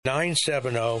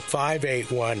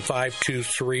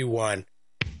970-581-5231.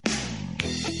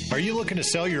 Are you looking to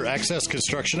sell your excess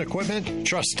construction equipment?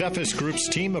 Trust Steffes Group's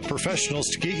team of professionals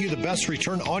to get you the best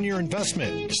return on your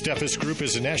investment. Steffes Group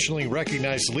is a nationally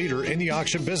recognized leader in the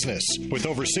auction business with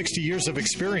over 60 years of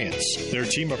experience. Their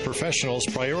team of professionals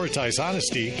prioritize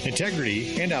honesty,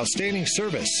 integrity, and outstanding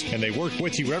service, and they work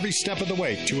with you every step of the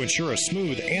way to ensure a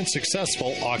smooth and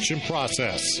successful auction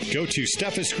process. Go to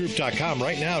SteffesGroup.com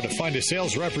right now to find a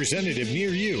sales representative near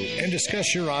you and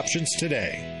discuss your options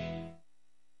today.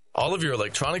 All of your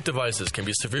electronic devices can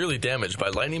be severely damaged by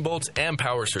lightning bolts and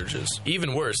power surges.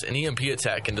 Even worse, an EMP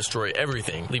attack can destroy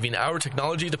everything, leaving our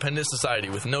technology-dependent society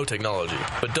with no technology.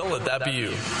 But don't let that be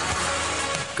you.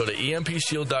 Go to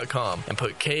EMPShield.com and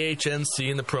put KHNC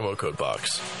in the promo code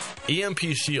box. EMP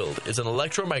Shield is an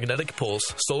electromagnetic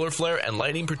pulse, solar flare, and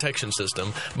lightning protection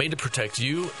system made to protect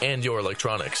you and your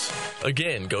electronics.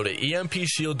 Again, go to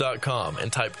EMPShield.com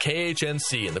and type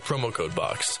KHNC in the promo code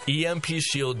box.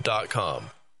 EMPShield.com.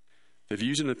 The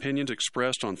views and opinions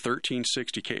expressed on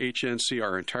 1360 KHNC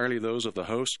are entirely those of the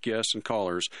host, guests, and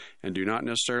callers, and do not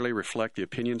necessarily reflect the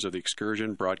opinions of the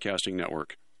Excursion Broadcasting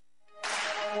Network.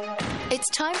 It's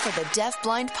time for the Deaf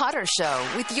Blind Potter Show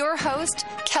with your host,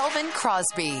 Kelvin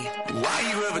Crosby. Why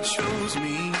you ever chose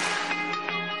me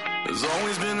has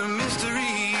always been a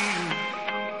mystery.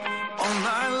 All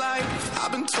my life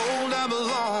I've been told I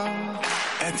belong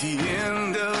at the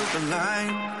end of the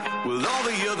line with all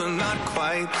the other not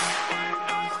quite.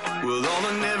 Will all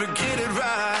I never get it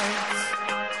right.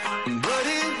 But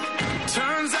it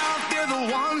turns out they're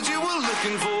the ones you were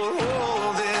looking for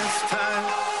all this time.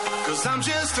 'Cause I'm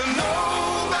just a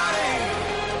nobody,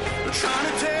 trying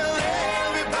to tell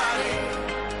everybody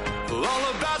all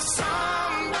about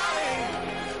somebody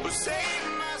who saved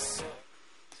my soul.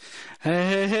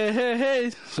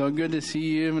 Hey. So good to see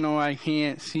you, even though I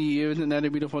can't see you. It's another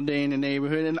beautiful day in the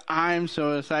neighborhood, and I'm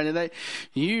so excited that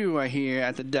you are here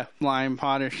at the Deaf Blind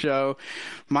Potter Show.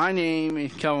 My name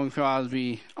is Kelvin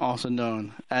Crosby, also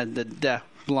known as the Deaf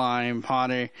Blind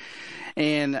Potter,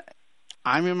 and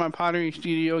I'm in my pottery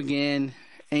studio again.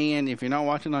 And if you're not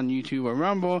watching on YouTube or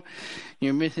Rumble,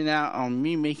 you're missing out on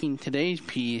me making today's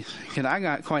piece, because I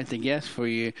got quite the guest for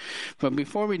you. But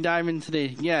before we dive into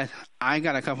today's guest, I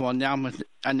got a couple of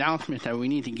announcements that we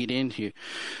need to get into.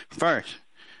 First,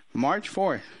 March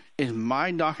 4th is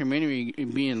my documentary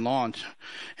being launched.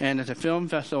 And it's a film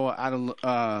festival out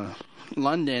of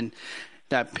London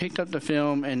that picked up the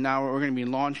film, and now we're going to be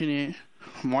launching it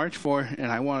March 4th,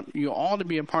 and I want you all to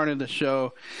be a part of the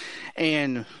show.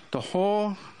 And the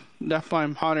whole Deaf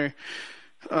Blind Potter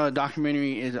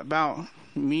documentary is about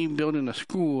me building a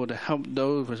school to help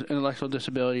those with intellectual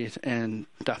disabilities and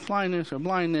deaf blindness or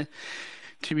blindness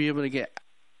to be able to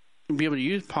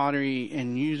use pottery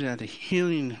and use it as a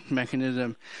healing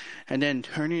mechanism and then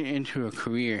turn it into a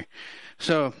career.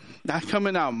 So that's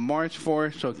coming out March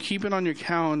 4th, so keep it on your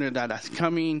calendar that's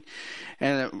coming,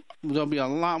 and there'll be a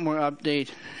lot more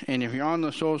updates. And if you're on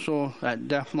the social at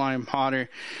Deaf Blind Potter,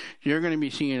 you're going to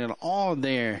be seeing it all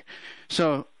there.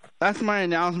 So that's my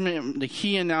announcement, the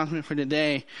key announcement for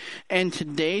today. And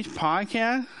today's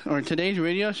podcast, or today's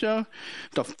radio show,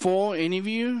 the full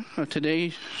interview of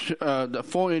the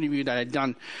full interview that I'd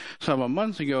done several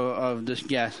months ago of this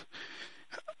guest,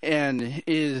 and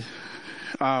is...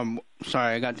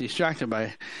 sorry, I got distracted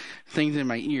by things in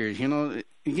my ears. You know,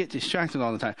 you get distracted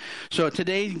all the time. So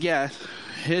today's guest,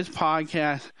 his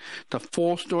podcast, the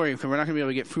full story, because we're not going to be able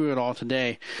to get through it all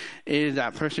today, is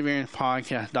at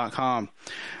perseverancepodcast.com.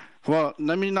 Well,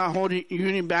 let me not hold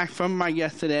you back from my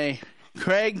guest today.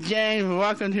 Craig James,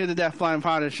 welcome to the Deaf Blind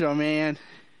Potter Show, man.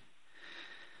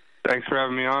 Thanks for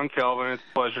having me on, Kelvin. It's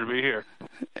a pleasure to be here.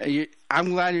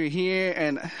 I'm glad you're here,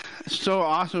 and it's so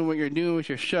awesome what you're doing with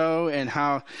your show and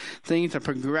how things are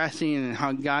progressing and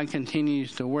how God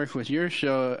continues to work with your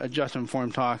show, Adjust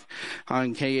Informed Talk,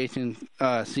 on KHNC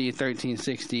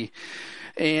 1360.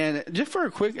 And just for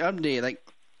a quick update,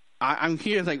 I'm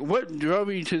curious, what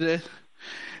drove you to this,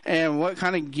 and what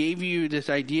kind of gave you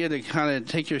this idea to kind of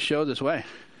take your show this way?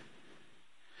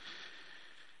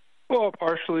 Well,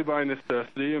 partially by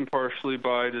necessity and partially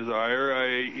by desire.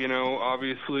 I,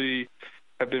 obviously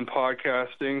have been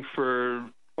podcasting for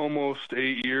almost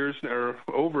 8 years, or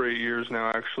over 8 years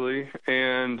now, actually,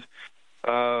 and,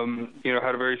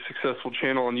 had a very successful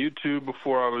channel on YouTube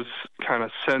before I was kind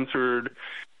of censored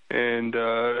and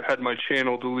had my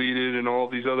channel deleted and all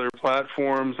these other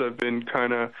platforms. I've been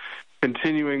kind of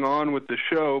continuing on with the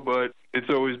show, but it's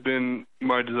always been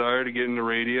my desire to get into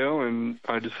radio, and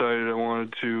I decided I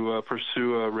wanted to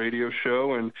pursue a radio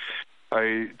show. And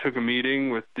I took a meeting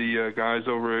with the guys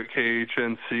over at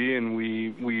KHNC, and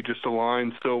we just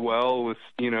aligned so well with,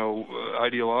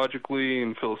 ideologically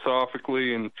and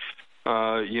philosophically, and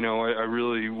I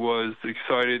really was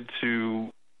excited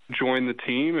to join the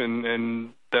team,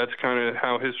 and that's kind of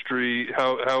how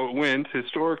it went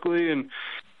historically. And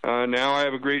now I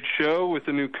have a great show with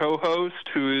a new co-host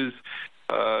who is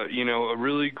a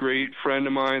really great friend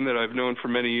of mine that I've known for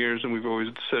many years, and we've always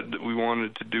said that we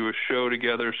wanted to do a show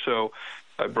together. So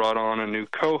I brought on a new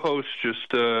co-host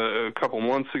just a couple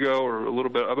months ago, or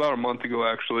about a month ago,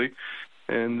 actually.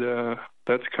 And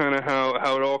that's kind of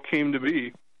how it all came to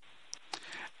be.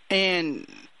 And,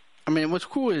 I mean, what's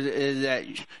cool is that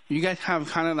you guys have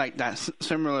kind of like that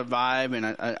similar vibe, and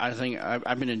I think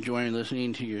I've been enjoying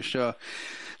listening to your show.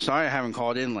 Sorry I haven't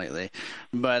called in lately.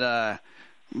 But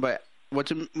what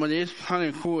is kind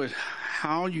of cool is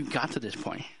how you got to this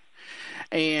point.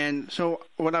 And so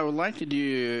what I would like to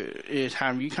do is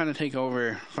have you kind of take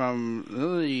over from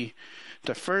literally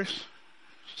the first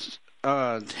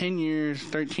 10 years,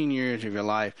 13 years of your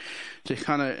life, to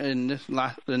kind of in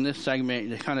this segment,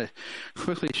 to kind of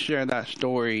quickly share that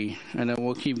story, and then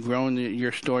we'll keep growing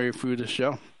your story through the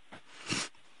show.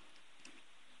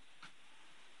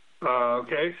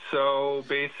 Okay, so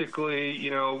basically,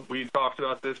 we talked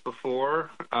about this before,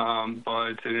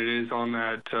 but it is on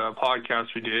that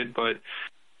podcast we did. But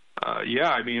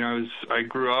I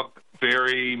grew up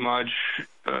very much,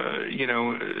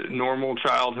 normal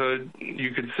childhood,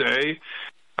 you could say.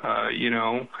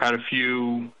 Had a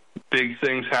few big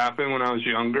things happen when I was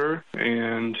younger,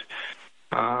 and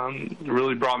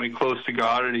really brought me close to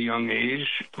God at a young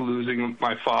age. Losing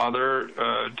my father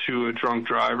to a drunk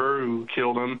driver who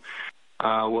killed him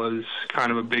was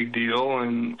kind of a big deal,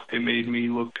 and it made me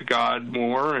look to God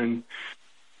more. And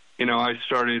I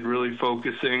started really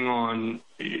focusing on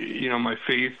my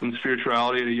faith and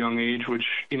spirituality at a young age, which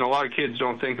a lot of kids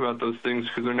don't think about those things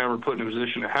because they're never put in a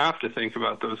position to have to think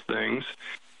about those things.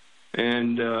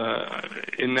 And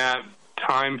in that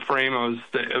time frame, I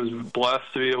was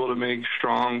blessed to be able to make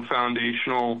strong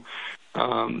foundational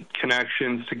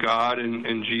connections to God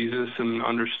and Jesus, and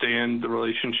understand the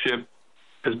relationship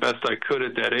as best I could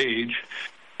at that age,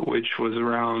 which was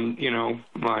around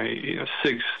my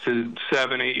 6 to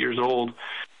 7, 8 years old.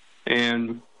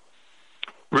 And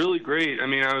really great. I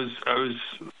mean, I was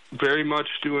very much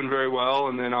doing very well,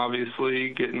 and then obviously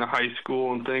getting to high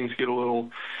school and things get a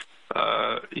little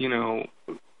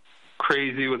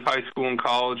crazy with high school and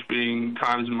college being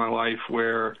times in my life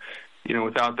where,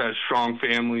 without that strong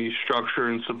family structure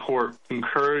and support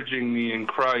encouraging me in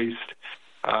Christ,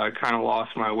 I kind of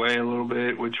lost my way a little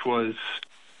bit, which was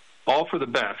all for the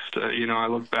best. I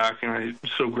look back and I'm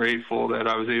so grateful that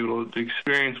I was able to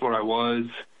experience what I was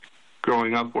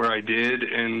growing up where I did,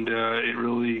 and it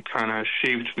really kind of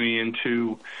shaped me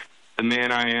into the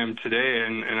man I am today,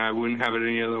 and I wouldn't have it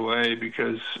any other way,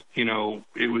 because,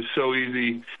 it was so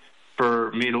easy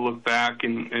for me to look back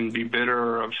and be bitter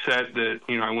or upset that,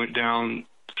 I went down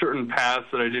certain paths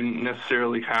that I didn't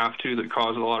necessarily have to, that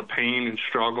caused a lot of pain and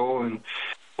struggle, and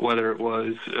whether it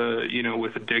was,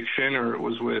 with addiction, or it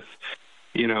was with,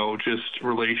 just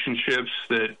relationships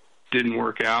that didn't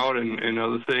work out, and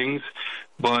other things.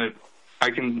 But I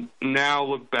can now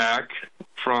look back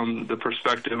from the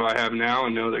perspective I have now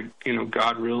and know that,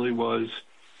 God really was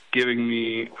giving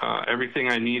me everything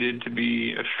I needed to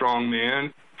be a strong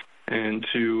man and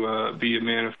to be a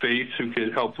man of faith who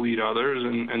could help lead others.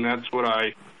 And that's what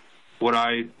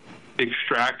I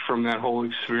extract from that whole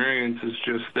experience, is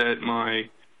just that my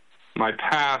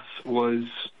path was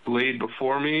laid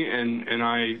before me, and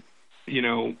I,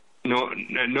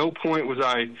 at no point was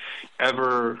I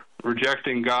ever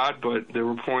rejecting God, but there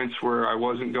were points where I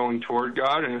wasn't going toward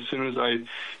God, and as soon as I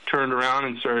turned around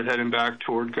and started heading back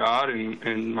toward God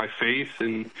and my faith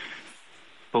and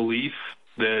belief,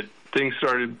 that things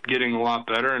started getting a lot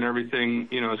better, and everything,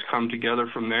 has come together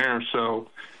from there. So,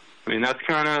 I mean, that's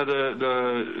kind of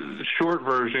the short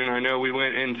version. I know we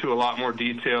went into a lot more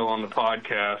detail on the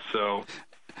podcast, so...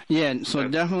 Yeah, so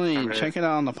definitely check it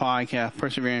out on the podcast,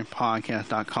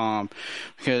 perseveringpodcast.com,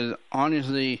 because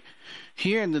honestly,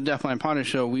 here at the Deafblind Potter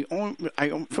Show,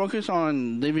 I focus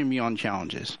on living beyond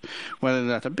challenges, whether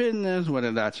that's a business,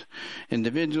 whether that's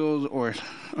individuals, or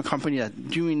a company that's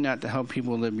doing that to help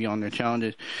people live beyond their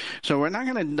challenges. So we're not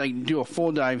going to do a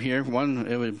full dive here.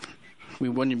 One, we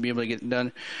wouldn't be able to get it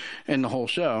done in the whole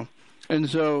show. And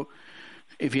so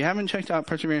if you haven't checked out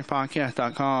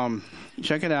perseveringpodcast.com,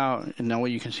 check it out, and that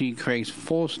way you can see Craig's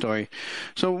full story.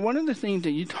 So one of the things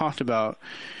that you talked about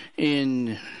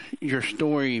in your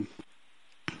story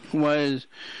was,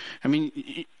 I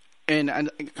mean,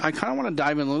 and I kind of want to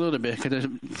dive in a little bit because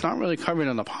it's not really covered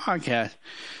on the podcast,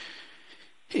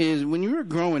 is when you were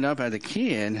growing up as a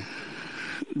kid,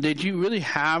 did you really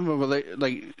have was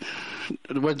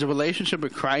the relationship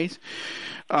with Christ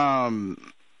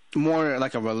more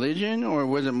like a religion, or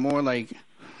was it more like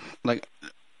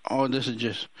oh, this is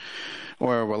just,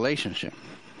 or a relationship?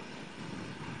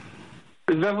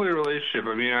 It's definitely a relationship.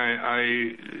 I mean,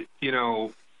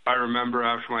 I remember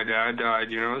after my dad died,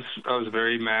 I was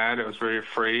very mad. I was very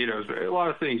afraid. A lot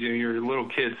of things. You're a little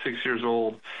kid, 6 years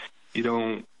old. You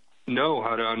don't know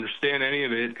how to understand any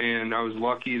of it. And I was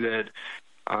lucky that,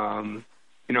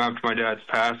 after my dad's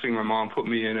passing, my mom put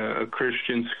me in a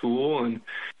Christian school, and,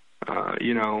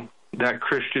 that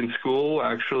Christian school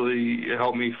actually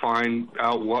helped me find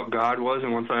out what God was.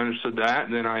 And once I understood that,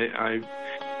 then I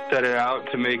set it out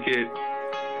to make it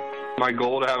my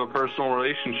goal to have a personal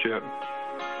relationship.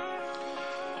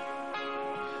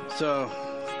 So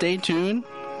stay tuned,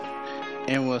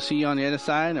 and we'll see you on the other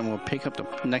side, and we'll pick up the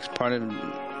next part of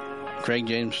Craig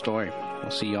James' story.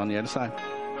 We'll see you on the other side.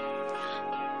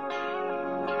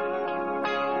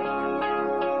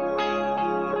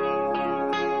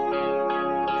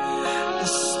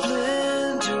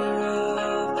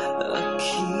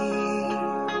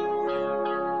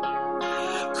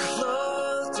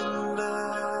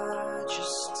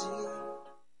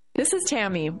 This is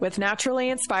Tammy with Naturally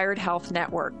Inspired Health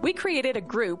Network. We created a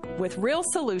group with real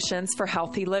solutions for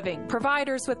healthy living.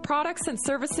 Providers with products and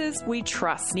services we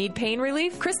trust. Need pain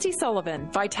relief? Christy Sullivan,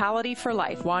 Vitality for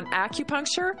Life. Want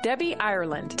acupuncture? Debbie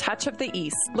Ireland, Touch of the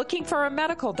East. Looking for a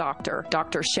medical doctor?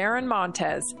 Dr. Sharon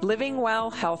Montez, Living Well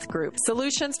Health Group.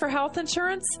 Solutions for health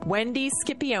insurance? Wendy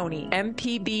Scipione,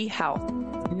 MPB Health.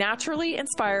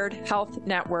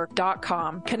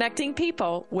 NaturallyInspiredHealthNetwork.com. Connecting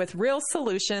people with real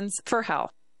solutions for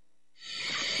health.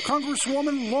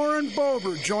 Congresswoman Lauren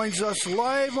Boebert joins us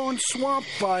live on Swamp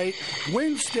Fight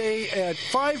Wednesday at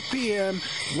 5 p.m.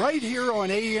 right here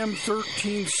on AM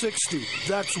 1360.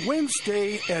 That's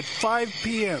Wednesday at 5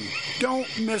 p.m. Don't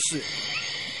miss it.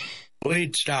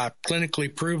 Bleed Stop,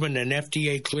 clinically proven and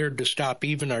FDA cleared to stop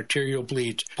even arterial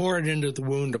bleeds. Pour it into the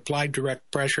wound, apply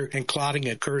direct pressure, and clotting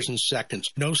occurs in seconds.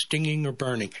 No stinging or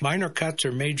burning. Minor cuts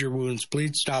or major wounds,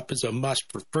 Bleed Stop is a must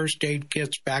for first aid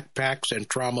kits, backpacks, and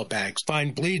trauma bags.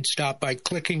 Find Bleed Stop by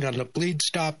clicking on the Bleed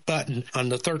Stop button on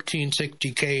the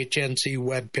 1360 KHNC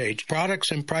webpage. Products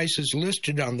and prices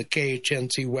listed on the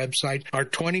KHNC website are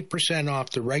 20% off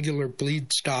the regular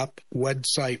Bleed Stop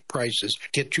website prices.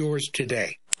 Get yours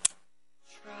today.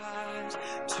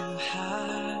 To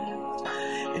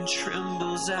hide and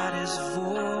trembles at his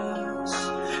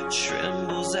voice,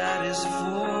 trembles at his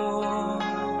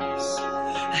voice.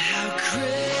 How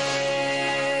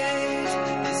great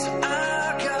is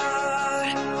our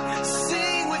God?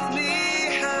 Sing with me,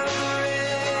 how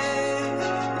great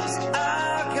is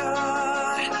our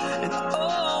God? And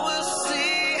oh, we'll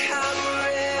see how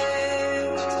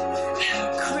great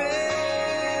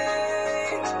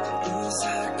is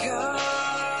our God.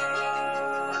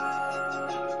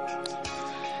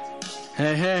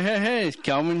 Hey, it's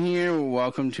Kelvin here.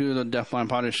 Welcome to the Deafblind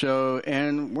Potter Show.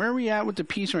 And where are we at with the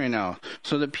piece right now?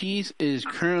 So the piece is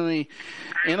currently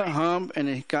in a hump, and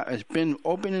it's been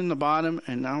open in the bottom,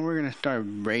 and now we're going to start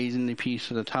raising the piece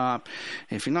to the top.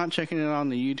 If you're not checking it on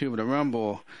the YouTube or the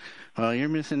Rumble, well, you're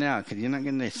missing out, because you're not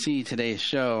going to see today's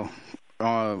show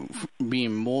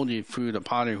being molded through the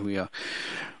potter wheel.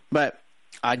 But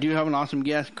I do have an awesome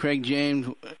guest. Craig James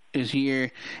is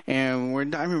here, and we're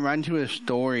diving right into his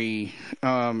story.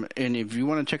 And if you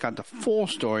want to check out the full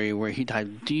story where he dives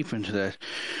deep into this,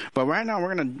 but right now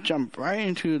we're going to jump right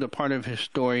into the part of his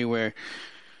story where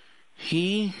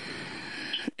he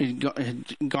is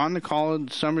gone to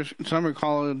college, summer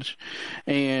college,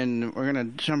 and we're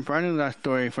going to jump right into that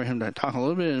story for him to talk a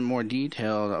little bit in more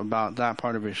detail about that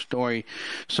part of his story.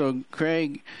 So,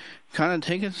 Craig, kind of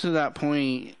take us to that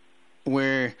point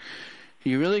where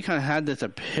you really kind of had this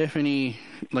epiphany,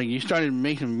 like you started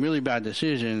making really bad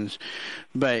decisions,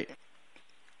 but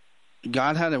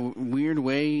God had a weird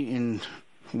way in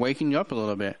waking you up a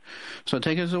little bit. So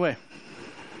take us away.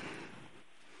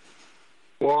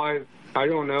 Well, I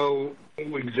don't know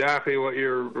exactly what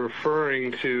you're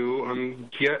referring to.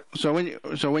 So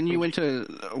when you went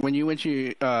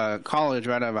to college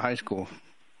right out of high school.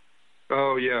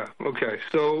 Oh yeah, okay.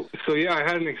 So yeah, I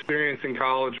had an experience in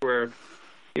college where,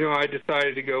 I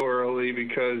decided to go early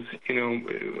because,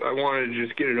 I wanted to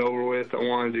just get it over with. I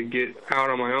wanted to get out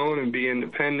on my own and be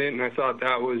independent, and I thought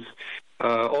that was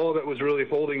all that was really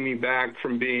holding me back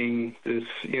from being this,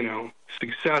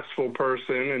 successful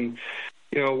person. And,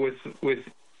 with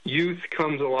youth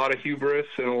comes a lot of hubris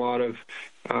and a lot of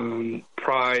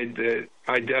pride that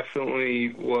I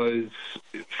definitely was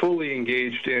fully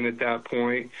engaged in at that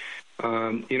point.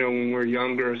 When we're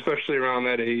younger, especially around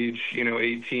that age,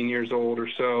 18 years old or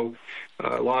so,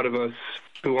 a lot of us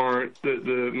who aren't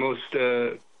the most,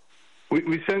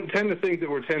 we tend to think that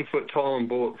we're 10 foot tall and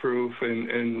bulletproof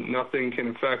and nothing can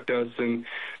affect us. And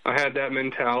I had that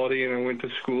mentality, and I went to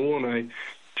school, and I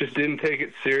just didn't take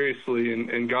it seriously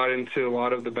and got into a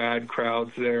lot of the bad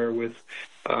crowds there with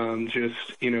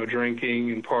just,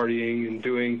 drinking and partying and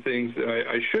doing things that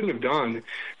I shouldn't have done.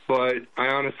 But I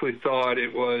honestly thought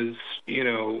it was,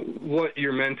 what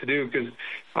you're meant to do, because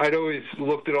I'd always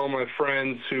looked at all my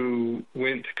friends who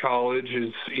went to college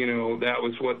as, that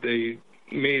was what they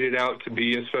made it out to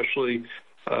be, especially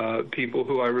people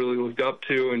who I really looked up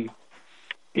to. And,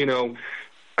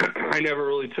 I never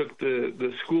really took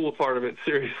the school part of it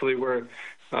seriously, where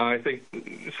I think,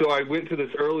 so I went to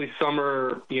this early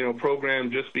summer,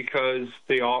 program just because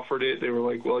they offered it. They were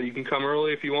like, well, you can come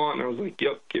early if you want. And I was like,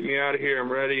 yep, get me out of here.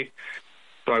 I'm ready.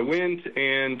 So I went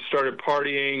and started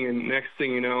partying, and next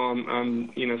thing you know,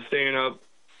 I'm staying up,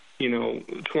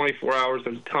 24 hours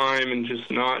at a time and just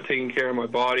not taking care of my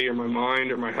body or my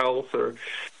mind or my health or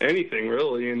anything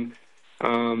really. And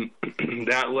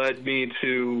that led me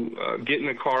to get in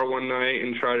a car one night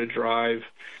and try to drive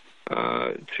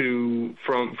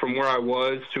from where I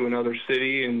was to another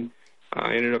city, and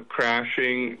I ended up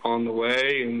crashing on the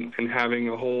way and having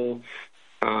a whole,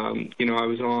 I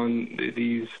was on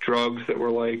these drugs that were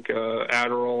like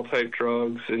Adderall type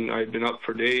drugs, and I'd been up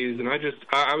for days, and I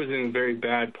was in a very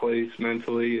bad place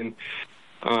mentally, and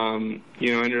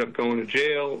ended up going to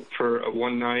jail for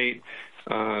one night.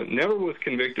 Never was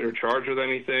convicted or charged with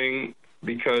anything,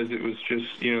 because it was just,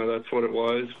 that's what it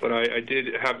was. But I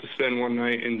did have to spend one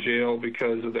night in jail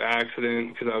because of the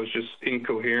accident, because I was just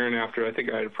incoherent after, I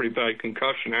think I had a pretty bad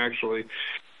concussion, actually,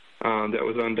 that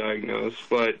was undiagnosed.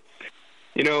 But,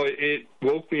 it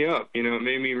woke me up. It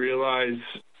made me realize,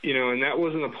 and that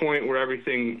wasn't a point where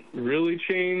everything really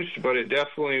changed, but it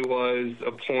definitely was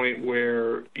a point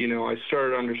where, I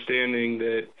started understanding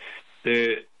that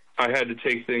I had to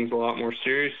take things a lot more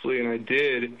seriously, and I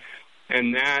did.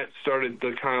 And that started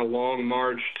the kind of long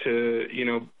march to,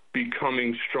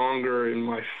 becoming stronger in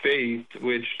my faith,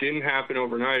 which didn't happen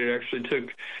overnight. It actually took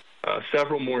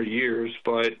several more years,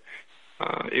 but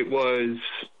it was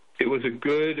a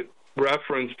good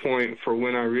reference point for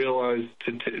when I realized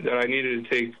that I needed to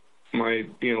take my,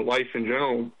 life in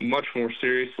general much more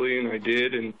seriously, and I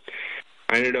did. And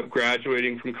I ended up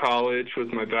graduating from college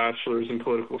with my bachelor's in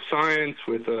political science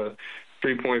with a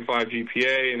 3.5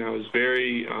 GPA, and I was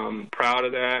very proud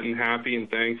of that and happy and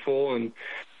thankful. And,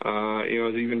 I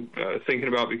was even thinking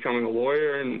about becoming a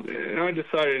lawyer, and I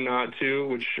decided not to,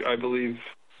 which I believe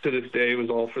to this day was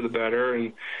all for the better.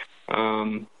 And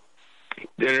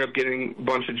ended up getting a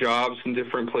bunch of jobs in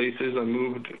different places. I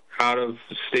moved out of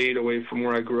the state away from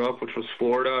where I grew up, which was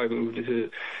Florida. I moved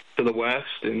to the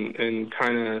West and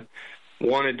kind of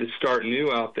wanted to start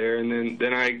new out there. And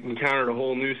then I encountered a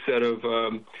whole new set of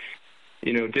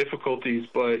difficulties,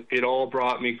 but it all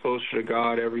brought me closer to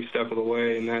God every step of the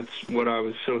way, and that's what I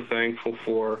was so thankful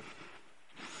for.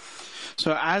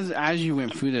 So as you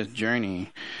went through this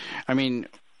journey, I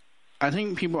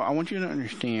think I want you to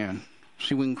understand,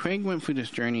 see, when Craig went through this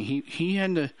journey, he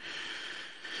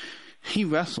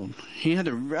wrestled. He had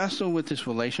to wrestle with this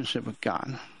relationship with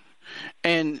God.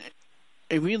 And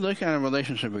if we look at a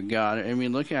relationship with God, and we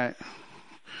look at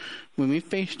when we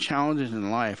face challenges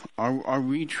in life, are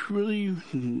we truly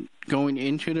going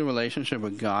into the relationship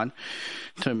with God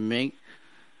to make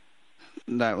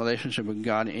that relationship with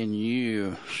God in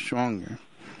you stronger?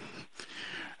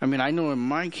 I know in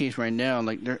my case right now,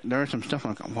 like there are some stuff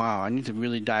I'm like, wow, I need to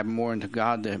really dive more into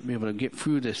God to be able to get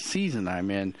through this season I'm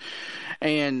in.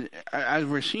 And as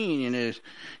we're seeing, is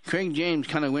Craig James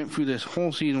kind of went through this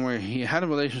whole season where he had a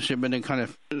relationship, but then kind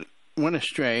of went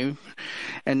astray,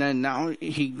 and then now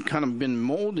he kind of been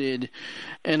molded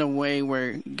in a way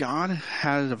where God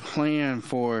has a plan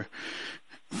for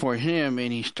him,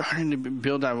 and he's starting to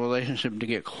build that relationship to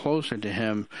get closer to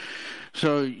him.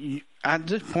 So at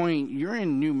this point, you're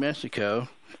in New Mexico,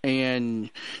 and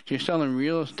you're selling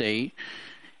real estate,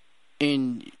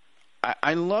 and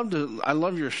I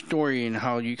love your story and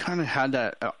how you kind of had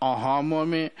that aha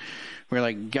moment where,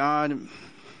 like, God,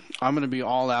 I'm going to be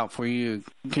all out for you.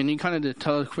 Can you kind of just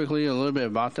tell us quickly a little bit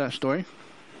about that story?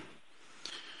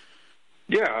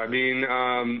 Yeah,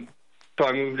 so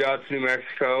I moved out to New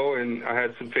Mexico, and I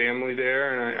had some family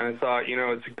there, and I thought,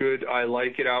 I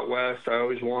like it out west. I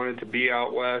always wanted to be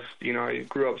out west. I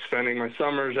grew up spending my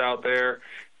summers out there.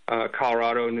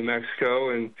 Colorado and New Mexico.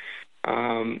 And,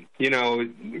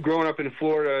 growing up in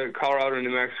Florida, Colorado and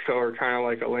New Mexico are kind of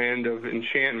like a land of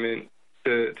enchantment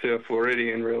to a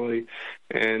Floridian, really.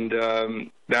 And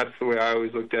that's the way I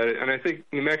always looked at it. And I think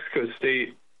New Mexico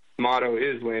State motto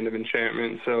is Land of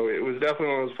Enchantment. So it was definitely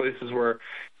one of those places where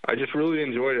I just really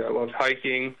enjoyed it. I loved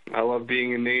hiking. I loved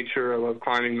being in nature. I loved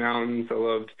climbing mountains. I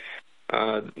loved,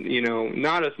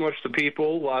 not as much the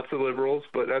people, lots of liberals,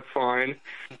 but that's fine.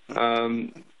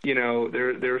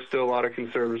 There were still a lot of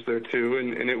conservatives there too.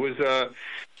 And it was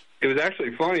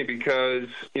actually funny because,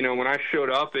 when I showed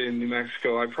up in New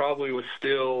Mexico, I probably was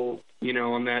still,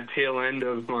 on that tail end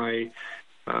of my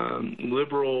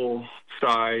liberal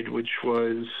side, which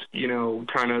was,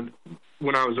 kind of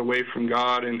when I was away from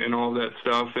God and all that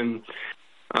stuff. And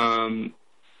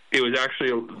it was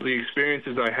actually the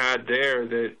experiences I had there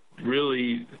that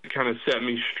really kind of set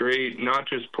me straight, not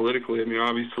just politically,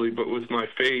 obviously, but with my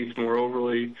faith more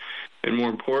overly and more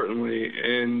importantly.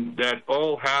 And that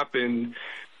all happened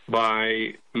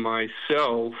by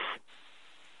myself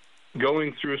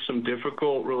going through some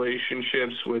difficult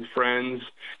relationships with friends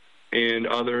and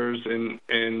others, and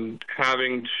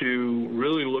having to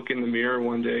really look in the mirror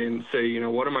one day and say,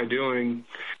 what am I doing?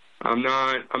 I'm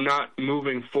not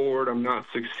moving forward. I'm not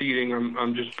succeeding.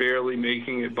 I'm just barely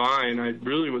making it by. And I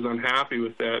really was unhappy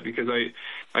with that because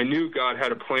I knew God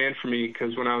had a plan for me,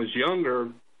 because when I was younger,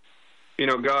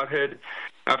 God had,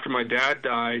 after my dad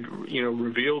died,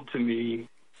 revealed to me,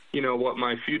 what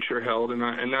my future held. And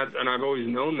I've always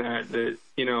known that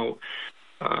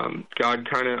God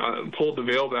kind of pulled the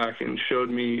veil back and showed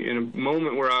me in a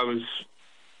moment where I was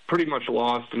pretty much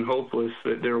lost and hopeless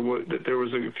that there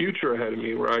was a future ahead of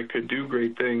me where I could do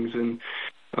great things. And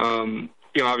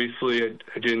obviously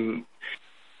I didn't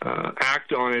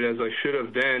act on it as I should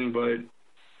have then, but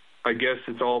I guess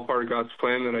it's all part of God's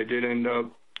plan that I did end up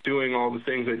doing all the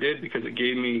things I did, because it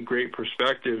gave me great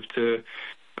perspective to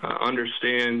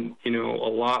understand a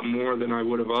lot more than I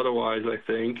would have otherwise, I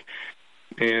think.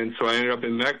 And so I ended up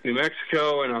in New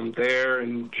Mexico, and I'm there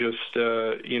and just,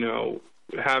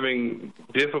 having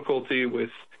difficulty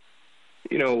with,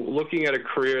 looking at a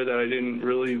career that I didn't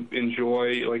really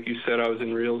enjoy. Like you said, I was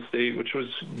in real estate, which was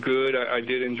good. I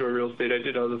did enjoy real estate. I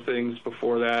did other things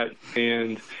before that,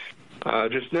 and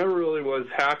just never really was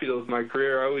happy with my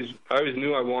career. I always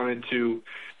knew I wanted to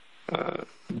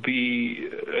be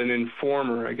an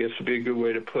informer, I guess would be a good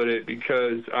way to put it,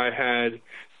 because I had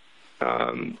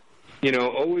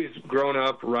always grown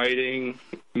up writing,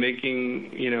 making,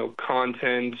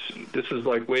 content. This is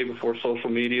like way before social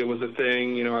media was a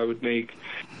thing. I would make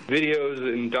videos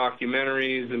and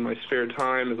documentaries in my spare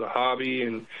time as a hobby,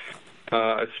 and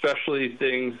especially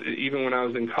things, even when I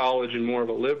was in college and more of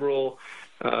a liberal,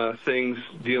 things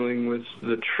dealing with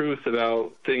the truth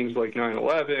about things like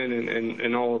 9/11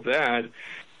 and all of that.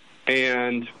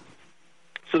 And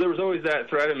so there was always that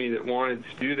thread of me that wanted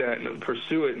to do that and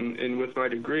pursue it. And with my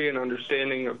degree and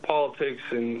understanding of politics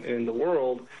and the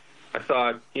world, I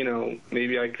thought,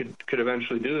 maybe I could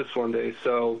eventually do this one day.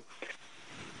 So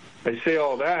I say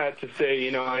all that to say,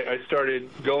 I started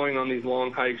going on these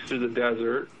long hikes through the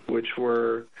desert, which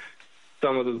were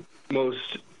some of the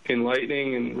most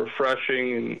enlightening and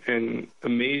refreshing and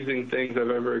amazing things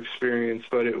I've ever experienced.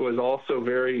 But it was also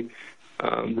very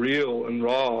real and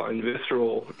raw and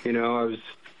visceral.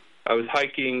 I was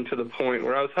hiking to the point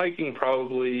where I was hiking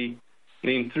probably,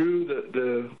 through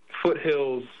the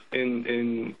foothills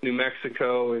in New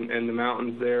Mexico and the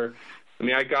mountains there.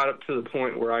 I got up to the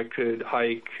point where I could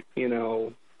hike,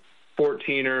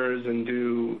 14ers and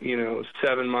do,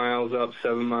 7 miles up,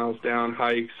 7 miles down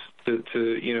hikes to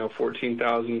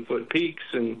 14,000-foot peaks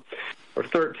or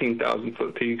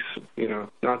 13,000-foot peaks,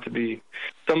 not to be,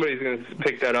 somebody's going to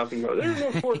pick that up and go, there's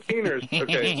no 14ers.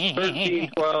 Okay,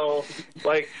 13, 12,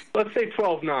 let's say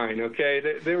 12.9,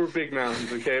 okay? They were big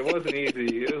mountains, okay? It wasn't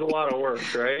easy. It was a lot of work,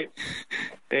 right?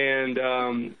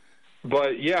 And,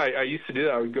 but yeah, I used to do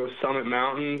that. I would go summit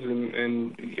mountains,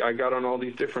 and I got on all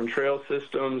these different trail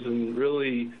systems and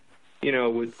really,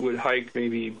 would hike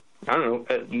maybe, I don't know,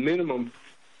 at minimum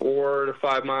 4 to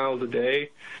 5 miles a day,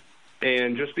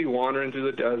 and just be wandering through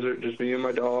the desert, just me and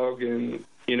my dog. And,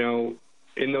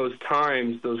 in those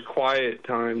times, those quiet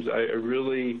times, I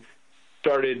really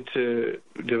started to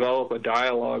develop a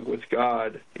dialogue with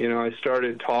God. I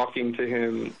started talking to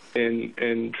him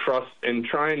and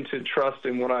trying to trust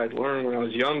in what I had learned when I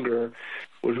was younger,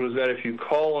 which was that if you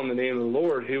call on the name of the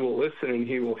Lord, he will listen and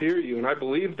he will hear you. And I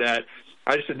believed that.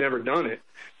 I just had never done it.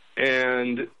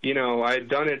 And, I had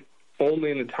done it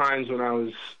only in the times when I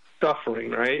was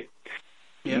suffering, right?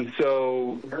 Yep. And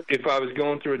so if I was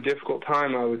going through a difficult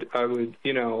time, I would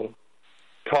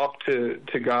talk to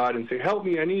God and say, help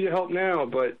me, I need your help now.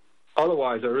 But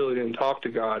otherwise, I really didn't talk to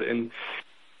God. And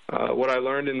what I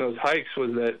learned in those hikes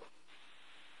was that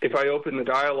if I open the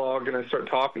dialogue and I start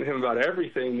talking to him about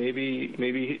everything,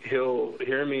 maybe he'll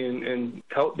hear me and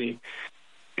help me.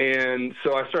 And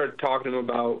so I started talking to him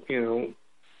about,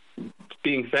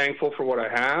 being thankful for what I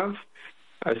have.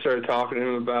 I started talking to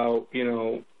him about,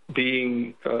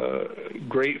 being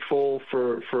grateful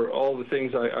for all the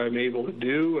things I'm able to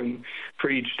do and for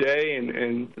each day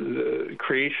and the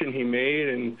creation he made.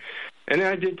 And then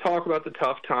I did talk about the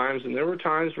tough times, and there were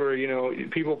times where,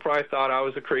 people probably thought I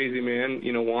was a crazy man,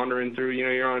 wandering through,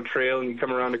 you're on a trail and you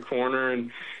come around a corner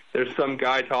and there's some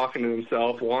guy talking to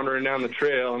himself wandering down the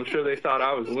trail. I'm sure they thought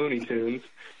I was Looney Tunes.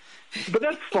 But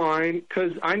that's fine,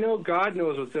 because I know God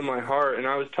knows what's in my heart, and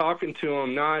I was talking to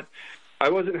him I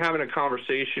wasn't having a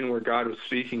conversation where God was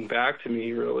speaking back to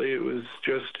me, really. It was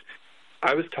just,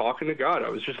 I was talking to God. I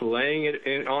was just laying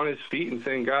it on his feet and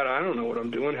saying, God, I don't know what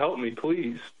I'm doing. Help me,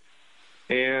 please.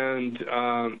 And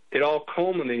it all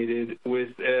culminated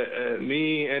with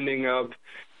me ending up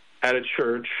at a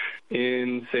church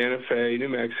in Santa Fe, New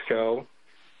Mexico.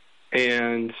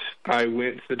 And I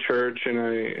went to the church, and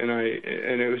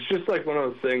it was just like one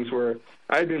of those things where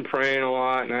I'd been praying a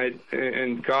lot,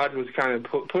 and God was kind of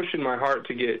pushing my heart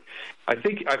to get. I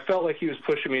felt like He was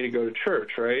pushing me to go to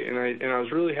church, right? And I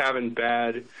was really having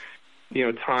bad,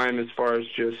 time as far as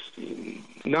just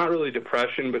not really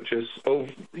depression, but just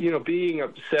being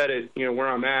upset at where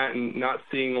I'm at and not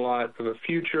seeing a lot of a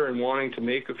future and wanting to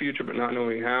make a future, but not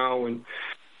knowing how, and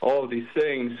all of these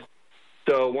things.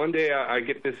 So one day I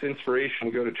get this inspiration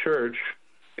to go to church,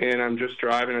 and I'm just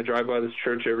driving. I drive by this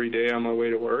church every day on my way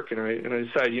to work, and I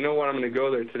decide, you know what, I'm going to go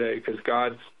there today because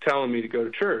God's telling me to go to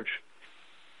church.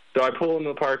 So I pull into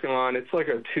the parking lot. It's like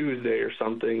a Tuesday or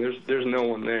something. There's no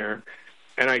one there.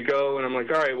 And I go, and I'm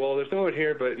like, all right, well, there's no one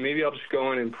here, but maybe I'll just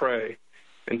go in and pray.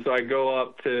 And so I go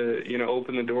up to,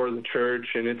 open the door of the church,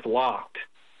 and it's locked.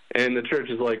 And the church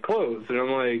is, closed. And I'm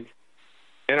like,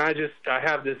 and I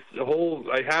have it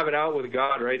out with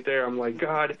God right there. I'm like,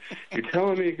 God, you're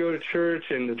telling me to go to church,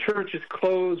 and the church is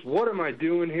closed. What am I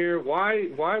doing here? Why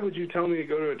would you tell me to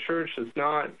go to a church that's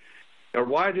not, or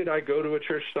why did I go to a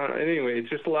church that's not? Anyway, it's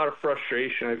just a lot of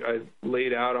frustration I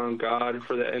laid out on God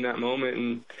in that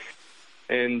moment.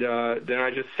 And then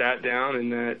I just sat down in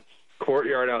that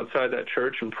courtyard outside that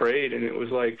church and prayed, and it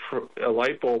was like a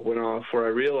light bulb went off where I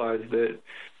realized that,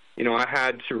 I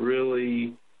had to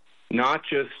really not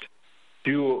just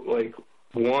do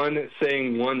one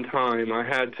thing one time. I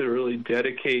had to really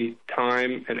dedicate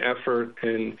time and effort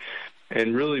and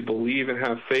really believe and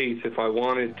have faith if I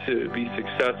wanted to be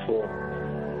successful.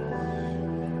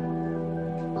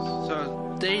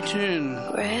 So stay tuned,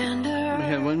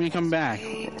 because when we come back,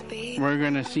 we're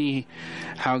going to see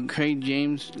how Craig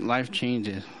James' life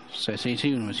changes. So stay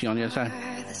tuned. We'll see you on the other side.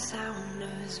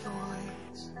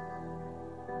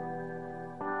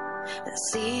 The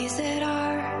seas that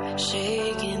are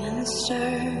shaken and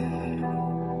stirred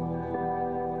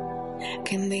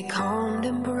can be calmed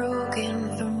and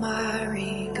broken through my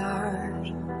regard.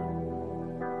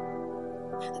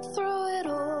 Through it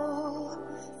all.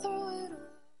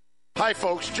 Hi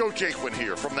folks, Joe Jaquin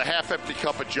here from the Half Empty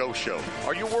Cup of Joe show.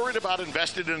 Are you worried about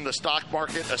investing in the stock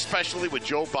market, especially with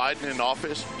Joe Biden in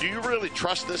office? Do you really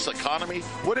trust this economy?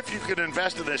 What if you could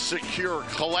invest in a secure,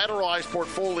 collateralized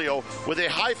portfolio with a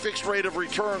high fixed rate of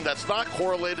return that's not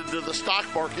correlated to the stock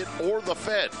market or the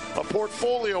Fed? A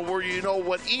portfolio where you know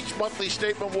what each monthly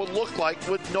statement will look like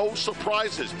with no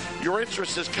surprises. Your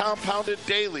interest is compounded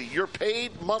daily. You're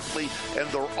paid monthly, and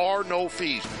there are no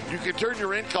fees. You can turn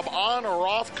your income on or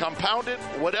off, compound it,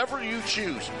 whatever you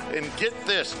choose. And get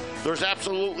this, there's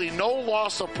absolutely no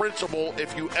loss of principal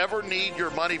if you ever need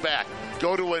your money back.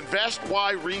 Go to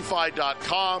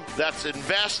investyrefi.com. That's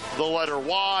invest, the letter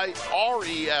Y,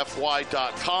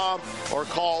 REFY.com, or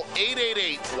call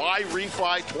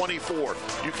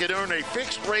 888-YREFI24. You can earn a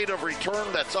fixed rate of return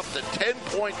that's up to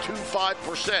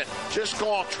 10.25%. Just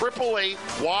call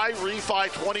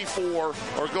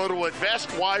 888-YREFI24 or go to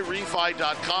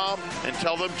investyrefi.com and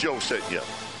tell them Joe sent you.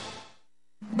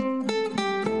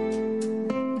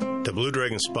 The Blue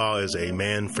Dragon Spa is a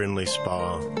man-friendly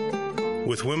spa,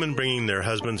 with women bringing their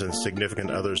husbands and significant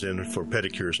others in for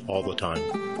pedicures all the time.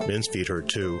 Men's feet hurt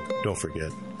too, don't forget.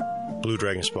 Blue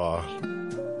Dragon Spa,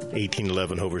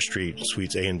 1811 Hover Street,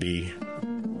 Suites A and B,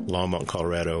 Longmont,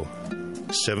 Colorado,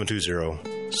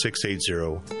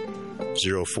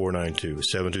 720-680-0492,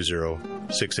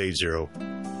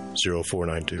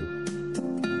 720-680-0492.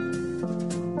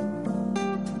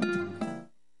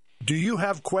 Do you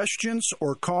have questions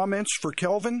or comments for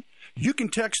Kelvin? You can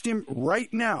text him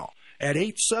right now at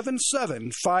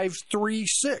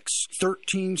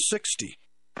 877-536-1360.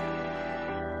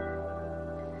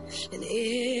 And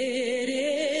it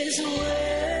is well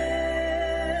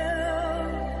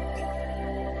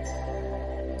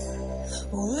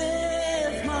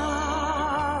with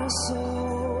my soul.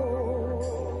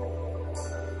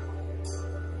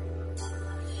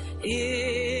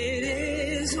 It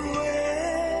is well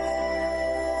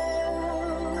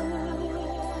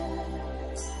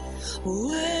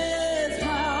with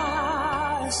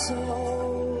my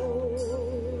soul.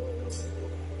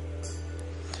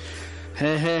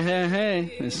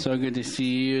 Hey. It's so good to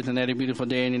see you. It's another beautiful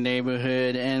day in the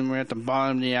neighborhood, and we're at the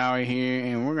bottom of the hour here,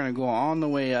 and we're going to go on the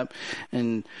way up.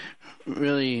 And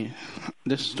really,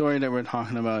 this story that we're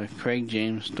talking about, Craig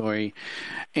James' story,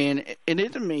 and it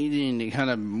is amazing to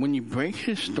kind of, when you break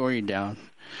his story down,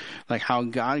 like how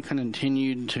God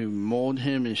continued to mold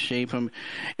him and shape him.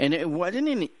 And it wasn't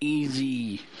an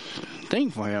easy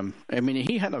thing for him. I mean,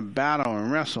 he had to battle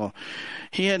and wrestle.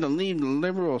 He had to leave the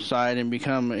liberal side and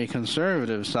become a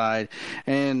conservative side.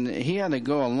 And he had to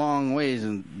go a long ways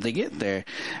to get there.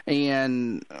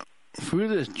 And through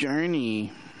this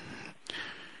journey,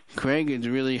 Craig is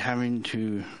really having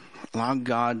to allow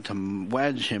God to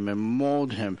wedge him and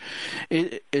mold him.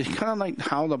 It's kind of like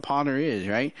how the potter is,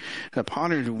 right? The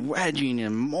potter is wedging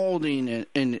and molding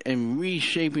and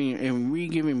reshaping and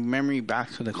re-giving memory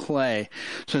back to the clay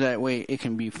so that way it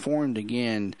can be formed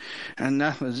again. And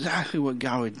that's exactly what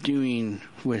God was doing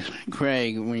with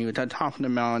Craig when he was at the top of the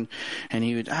mountain and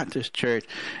he was at this church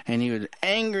and he was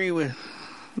angry with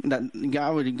that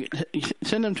God would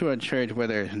send him to a church where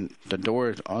the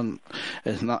door is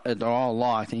they're all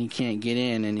locked and he can't get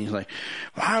in, and he's like,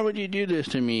 why would you do this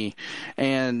to me?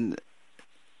 But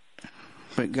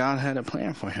God had a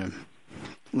plan for him,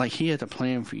 like he had a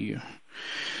plan for you.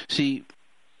 See,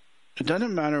 it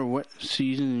doesn't matter what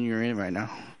season you're in right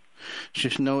now,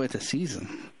 just know it's a season.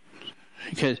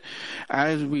 Because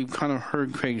as we've kind of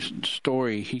heard Craig's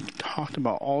story, he talked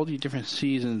about all the different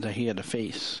seasons that he had to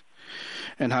face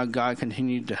and how God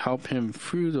continued to help him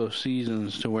through those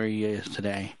seasons to where he is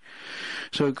today.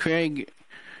 So, Craig,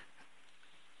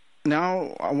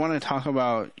 now I want to talk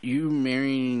about you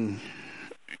marrying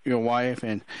your wife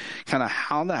and kind of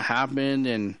how that happened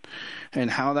and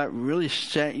how that really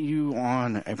set you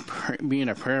on being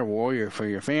a prayer warrior for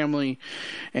your family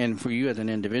and for you as an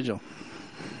individual.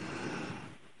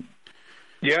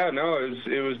 Yeah, no,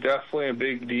 it was definitely a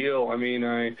big deal. I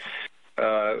mean,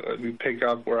 we pick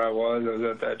up where I was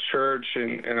at that church,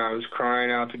 and I was crying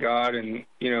out to God, and,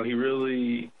 you know, he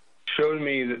really showed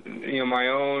me that, you know, my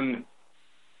own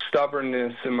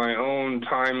stubbornness and my own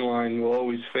timeline will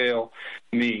always fail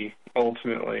me,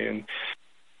 ultimately. And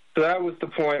so that was the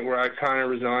point where I kind of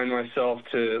resigned myself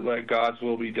to let God's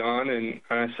will be done, and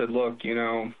I said, look, you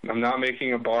know, I'm not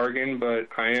making a bargain, but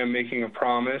I am making a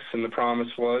promise, and the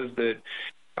promise was that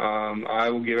I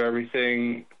will give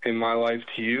everything in my life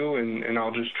to you, and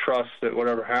I'll just trust that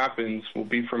whatever happens will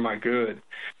be for my good.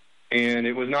 And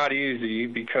it was not easy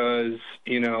because,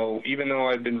 you know, even though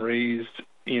I'd been raised,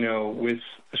 you know, with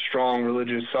a strong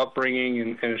religious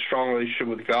upbringing and a strong relationship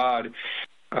with God,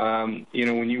 you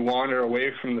know, when you wander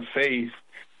away from the faith,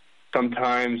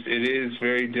 sometimes it is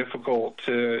very difficult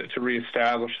to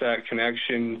reestablish that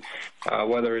connection,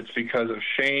 whether it's because of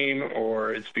shame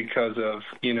or it's because of,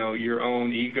 you know, your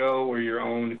own ego or your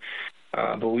own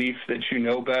belief that you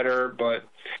know better. But,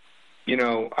 you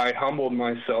know, I humbled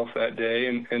myself that day,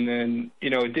 and then, you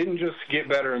know, it didn't just get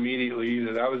better immediately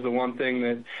either. That was the one thing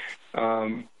that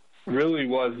really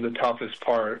was the toughest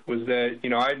part, was that, you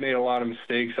know, I'd made a lot of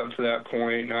mistakes up to that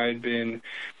point, and I had been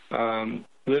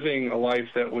living a life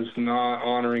that was not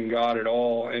honoring God at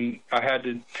all. And I had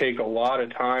to take a lot of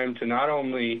time to not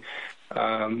only,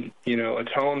 you know,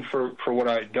 atone for what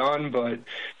I'd done, but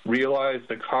realize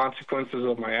the consequences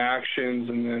of my actions,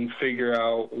 and then figure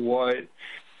out what,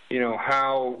 you know,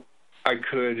 how I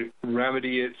could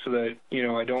remedy it so that, you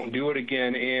know, I don't do it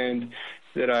again, and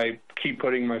that I keep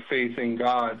putting my faith in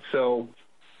God. So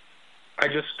I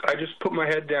just put my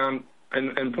head down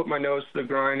and put my nose to the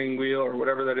grinding wheel, or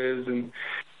whatever that is, and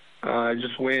I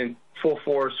just went full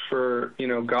force for, you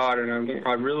know, God. And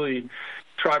I really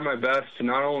tried my best to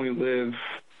not only live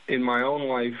in my own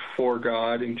life for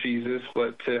God and Jesus,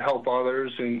 but to help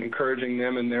others and encouraging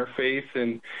them in their faith.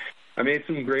 And I made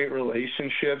some great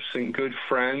relationships and good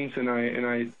friends, and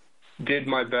I did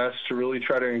my best to really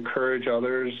try to encourage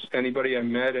others. Anybody I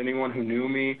met, anyone who knew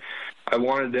me, I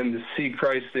wanted them to see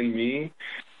Christ in me.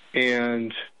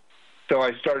 And so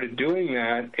I started doing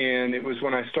that, and it was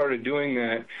when I started doing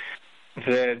that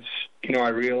you know, I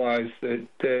realized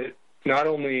that not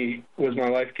only was my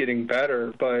life getting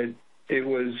better, but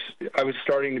I was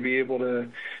starting to be able to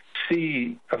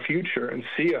see a future and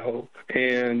see a hope.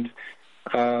 And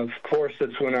of course,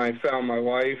 that's when I found my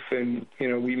wife, and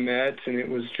we met, and it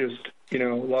was just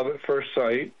love at first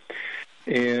sight.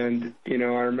 And I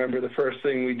remember the first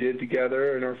thing we did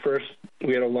together, and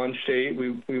we had a lunch date.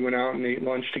 We went out and ate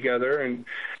lunch together, and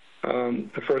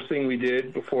the first thing we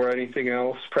did before anything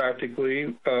else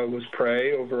practically was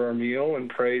pray over our meal and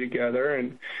pray together.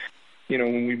 And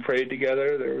when we prayed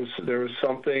together, there was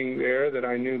something there that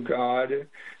I knew God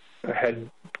had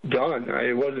done.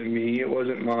 It wasn't me. It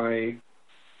wasn't my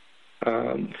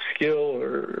skill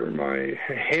or my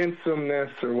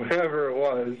handsomeness or whatever it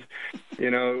was.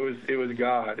 It was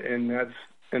God, and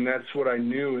that's what I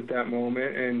knew at that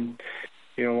moment. And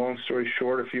long story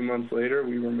short, a few months later,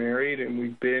 we were married, and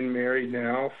we've been married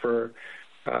now for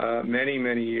many,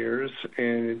 many years,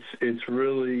 and it's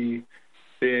really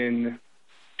been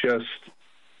just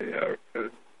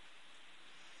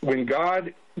when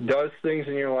God does things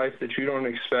in your life that you don't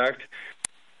expect,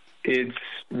 it's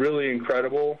really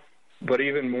incredible. But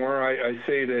even more, I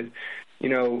say that,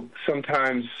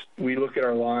 sometimes we look at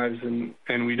our lives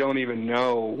and we don't even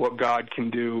know what God can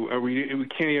do, or we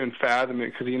can't even fathom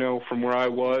it, because, from where I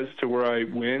was to where I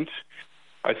went,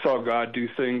 I saw God do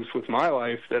things with my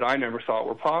life that I never thought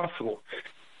were possible.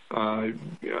 I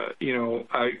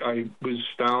was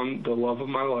found the love of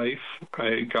my life.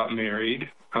 I got married.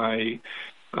 I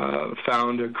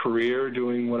found a career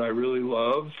doing what I really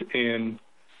loved, and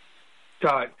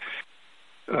got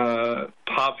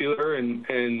popular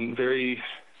and very,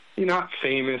 not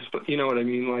famous, but you know what I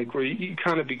mean, like where you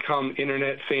kind of become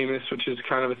internet famous, which is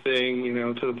kind of a thing,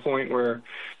 to the point where,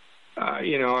 I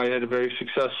had a very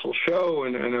successful show,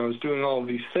 and I was doing all of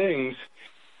these things,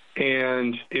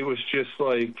 and it was just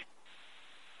like,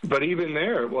 but even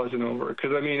there, it wasn't over,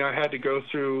 because I had to go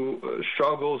through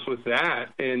struggles with that,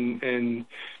 and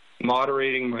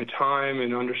moderating my time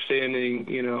and understanding,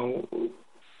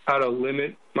 how to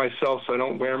limit myself so I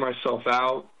don't wear myself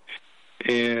out.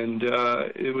 And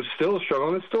it was still a struggle,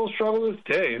 and it's still a struggle this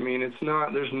day.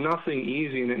 There's nothing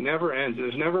easy, and it never ends.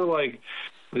 There's never like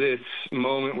this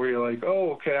moment where you're like,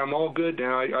 oh, okay, I'm all good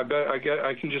now. I bet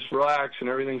I can just relax and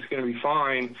everything's going to be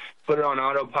fine. Put it on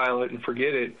autopilot and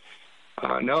forget it.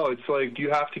 No, it's like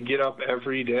you have to get up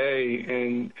every day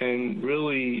and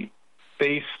really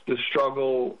face the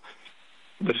struggles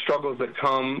that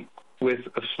come with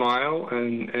a smile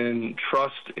and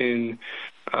trust in,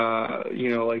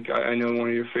 like I know one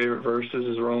of your favorite verses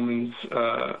is Romans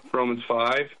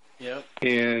 5. Yep.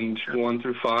 And 1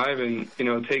 through 5, and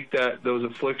take those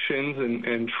afflictions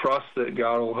and trust that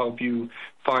God will help you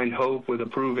find hope with a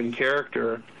proven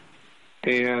character.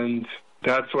 And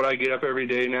that's what I get up every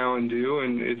day now and do,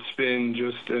 and it's been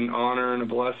just an honor and a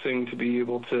blessing to be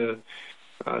able to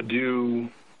do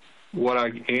what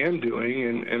I am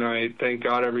doing, and I thank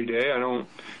God every day. I don't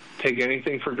take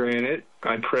anything for granted.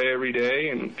 I pray every day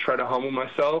and try to humble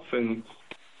myself, and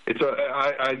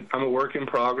I'm a work in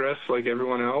progress like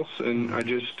everyone else, and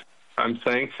I'm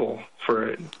thankful for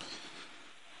it.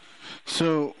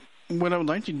 So what I would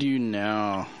like to do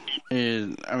now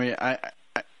is,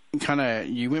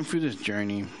 you went through this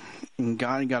journey, and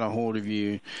God got a hold of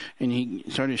you, and He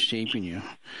started shaping you.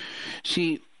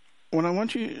 See, what I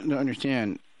want you to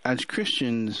understand, as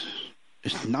Christians,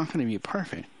 it's not going to be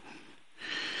perfect.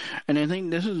 And I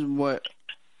think this is what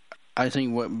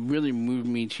really moved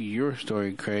me to your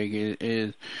story, Craig,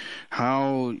 is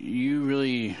how you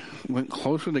really went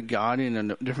closer to God in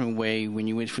a different way when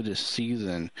you went through this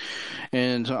season.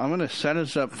 And so I'm going to set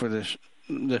us up for this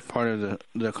part of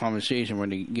the conversation we're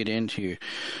going to get into.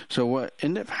 So what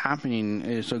ended up happening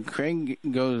is, so Craig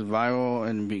goes viral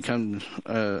and becomes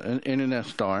an internet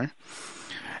star,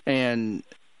 and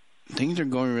things are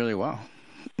going really well.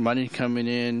 Money's coming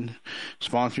in,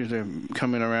 sponsors are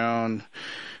coming around,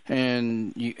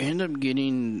 and you end up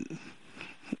getting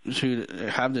to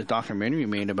have this documentary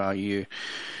made about you.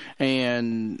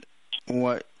 And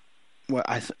what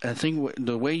I think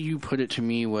the way you put it to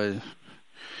me was,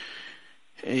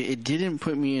 it didn't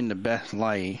put me in the best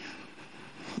light,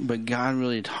 but God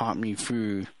really taught me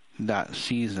through that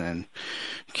season.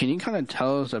 Can you kind of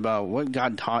tell us about what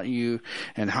God taught you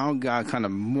and how God kind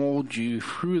of molded you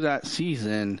through that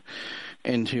season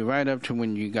into right up to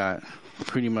when you got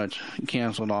pretty much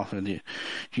canceled off of the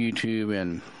YouTube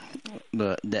and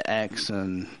the X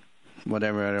and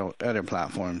whatever other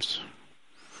platforms?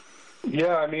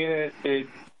 Yeah,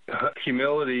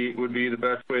 humility would be the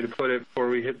best way to put it before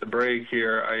we hit the break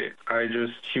here. I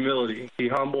just, humility. He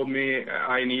humbled me.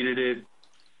 I needed it.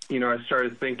 I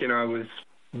started thinking it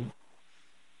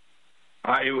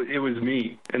was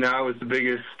me, and I was the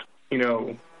biggest,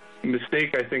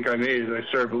 mistake I think I made is I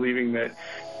started believing that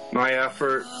my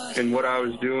effort and what I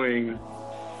was doing,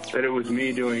 that it was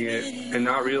me doing it, and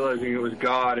not realizing it was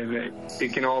God, and that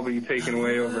it can all be taken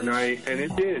away overnight. And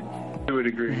it did, to a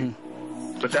degree.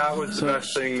 Mm-hmm. But that was the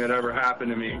best thing that ever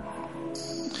happened to me.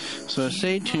 So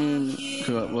stay tuned.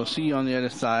 We'll see you on the other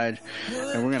side.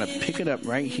 And we're going to pick it up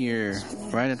right here,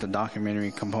 right at the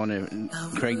documentary component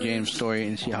of Craig James' story,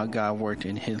 and see how God worked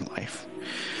in his life.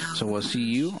 So we'll see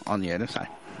you on the other side.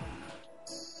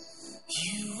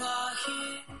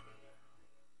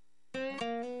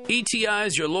 ETI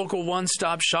is your local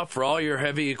one-stop shop for all your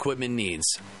heavy equipment needs.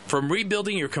 From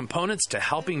rebuilding your components to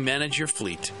helping manage your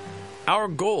fleet. Our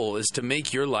goal is to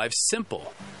make your life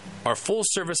simple. Our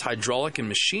full-service hydraulic and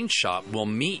machine shop will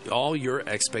meet all your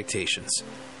expectations.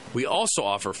 We also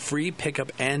offer free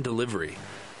pickup and delivery.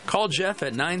 Call Jeff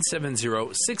at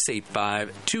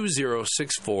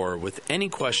 970-685-2064 with any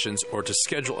questions or to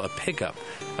schedule a pickup.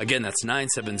 Again, that's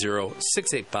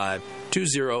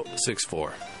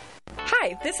 970-685-2064.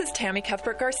 Hi, this is Tammy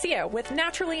Cuthbert Garcia with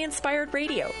Naturally Inspired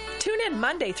Radio. Tune in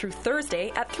Monday through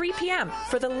Thursday at 3 p.m.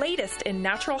 for the latest in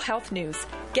natural health news.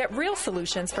 Get real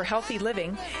solutions for healthy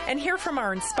living and hear from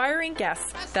our inspiring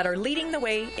guests that are leading the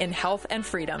way in health and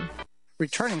freedom.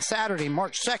 Returning Saturday,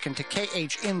 March 2nd to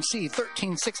KHNC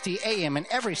 1360 AM, and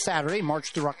every Saturday,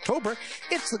 March through October,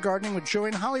 it's the Gardening with Joey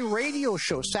and Holly radio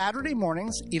show, Saturday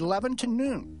mornings, 11 to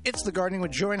noon. It's the Gardening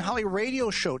with Joey and Holly radio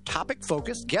show,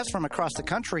 topic-focused, guests from across the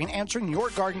country, and answering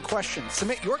your garden questions.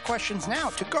 Submit your questions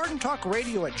now to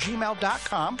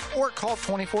gardentalkradio@gmail.com or call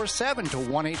 24/7 to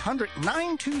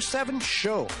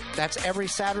 1-800-927-SHOW. That's every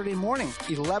Saturday morning,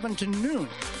 11 to noon.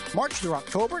 March through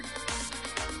October.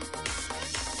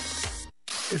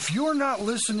 If you're not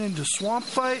listening to Swamp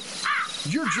Fight,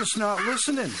 you're just not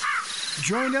listening.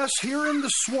 Join us here in the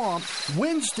swamp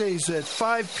Wednesdays at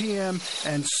 5 p.m.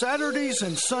 and Saturdays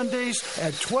and Sundays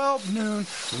at 12 noon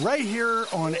right here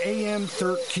on AM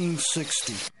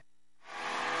 1360.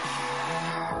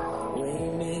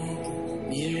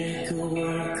 Miracle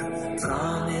work,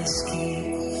 promise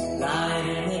keep, light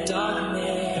in the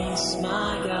darkness,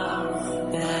 my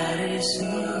God, that is who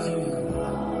you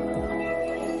are.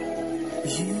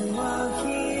 You are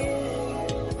here,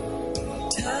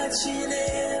 touching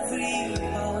every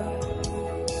heart.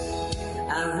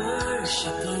 I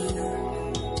worship you,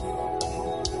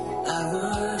 I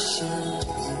worship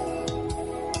you.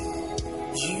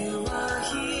 You are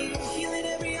here, healing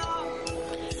every heart.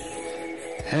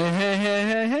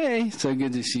 Hey. So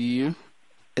good to see you.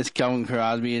 It's Kelvin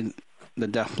Crosby, the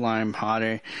Deafblind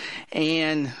Potter.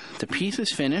 And the piece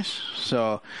is finished,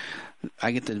 so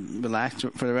I get to relax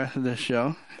for the rest of the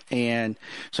show. And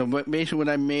so basically what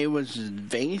I made was a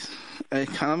vase.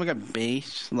 It's kind of like a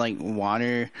base, like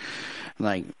water,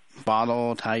 like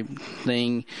bottle type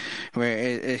thing, where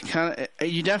it kind of,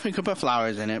 you definitely could put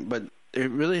flowers in it, but it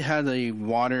really has a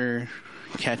water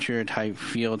catcher type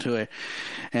feel to it.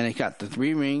 And it got the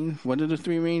 3 rings. What do the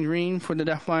 3 rings mean for the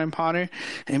Deafblind Potter?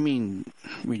 I mean,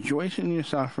 rejoice in your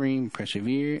suffering,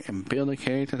 persevere, and build a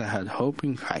character that has hope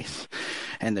in Christ.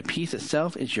 And the piece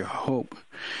itself is your hope.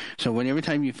 So every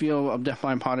time you feel a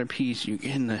Deafblind Potter piece, you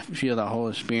get to feel the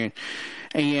Holy Spirit.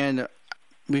 And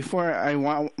before, I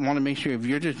want to make sure, if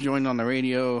you're just joining on the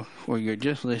radio or you're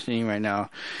just listening right now,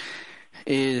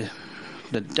 is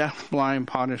the Deafblind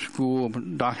Potter School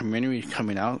documentary is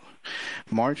coming out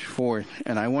March 4th,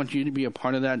 and I want you to be a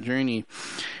part of that journey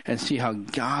and see how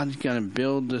God's going to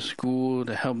build the school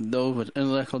to help those with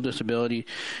intellectual disability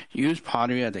use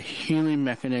pottery as a healing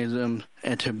mechanism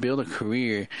and to build a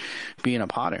career being a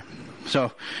potter.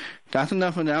 So that's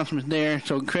enough announcements there.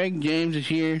 So Craig James is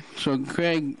here. So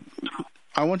Craig,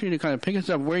 I want you to kind of pick us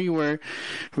up where you were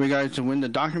in regards to when the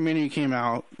documentary came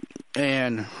out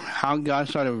and how God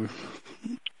started,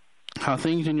 how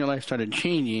things in your life started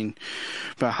changing,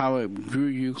 but how it drew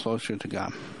you closer to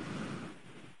God.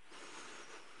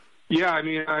 Yeah, I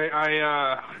mean,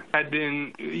 I had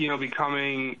been,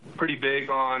 becoming pretty big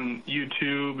on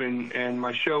YouTube, and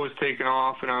my show was taking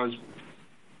off, and I was,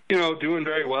 doing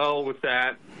very well with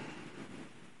that.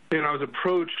 And I was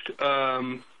approached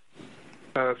a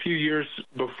few years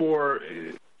before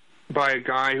by a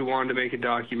guy who wanted to make a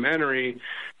documentary.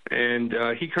 And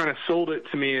he kind of sold it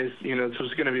to me as, this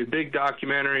was going to be a big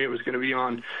documentary. It was going to be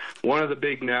on one of the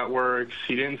big networks.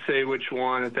 He didn't say which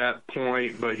one at that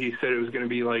point, but he said it was going to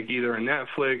be like either a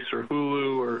Netflix or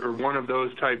Hulu or one of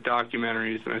those type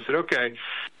documentaries. And I said, okay.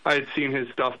 I had seen his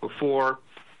stuff before,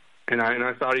 and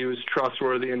I thought he was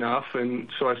trustworthy enough. And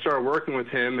so I started working with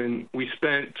him, and we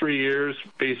spent 3 years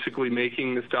basically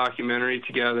making this documentary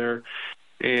together.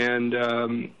 and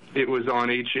it was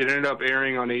it ended up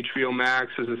airing on HBO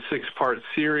Max as a 6-part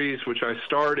series, which I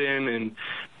starred in, and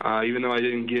even though I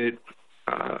didn't get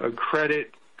a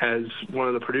credit as one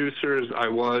of the producers, I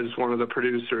was one of the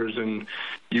producers, and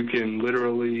you can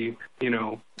literally,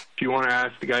 if you want to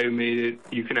ask the guy who made it,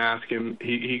 you can ask him.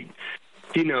 He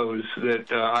knows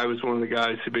that I was one of the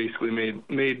guys who basically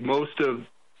made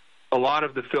a lot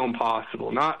of the film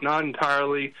possible. Not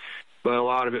entirely, but a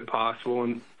lot of it possible.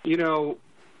 And,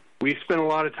 we spent a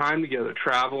lot of time together,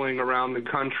 traveling around the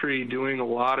country, doing a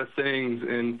lot of things.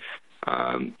 And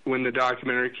when the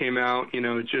documentary came out,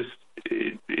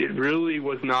 it really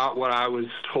was not what I was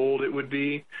told it would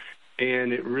be.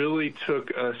 And it really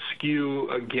took a skew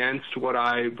against what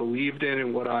I believed in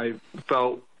and what I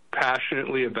felt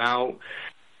passionately about.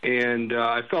 And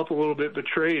I felt a little bit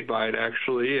betrayed by it,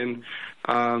 actually, and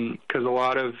because a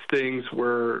lot of things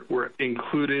were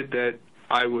included that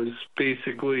I was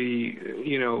basically,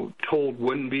 told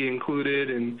wouldn't be included,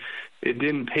 and it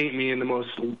didn't paint me in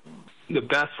the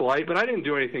best light. But I didn't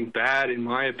do anything bad, in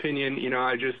my opinion.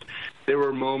 There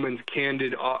were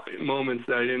candid moments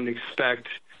that I didn't expect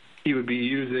he would be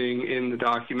using in the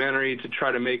documentary to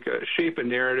try to shape a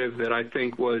narrative that I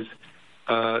think was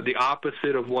the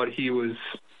opposite of what he was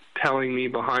telling me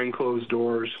behind closed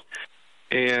doors.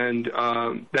 And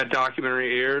that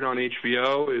documentary aired on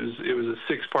HBO. It was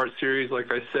a 6-part series. Like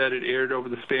I said, it aired over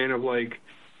the span of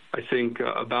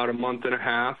about a month and a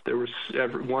half. There was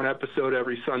one episode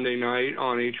every Sunday night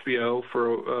on HBO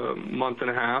for a month and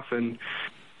a half. And,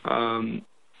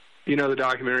 the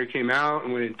documentary came out,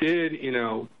 and when it did,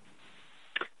 it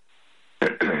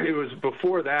was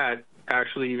before that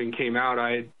actually even came out.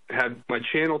 I had my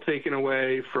channel taken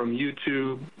away from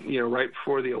YouTube, right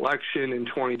before the election in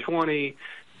 2020,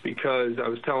 because I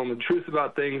was telling the truth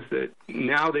about things that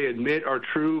now they admit are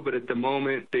true, but at the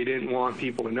moment they didn't want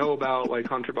people to know about, like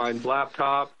Hunter Biden's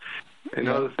laptop and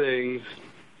other things.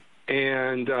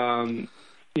 And,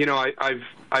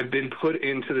 I've been put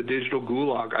into the digital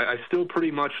gulag. I still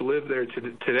pretty much live there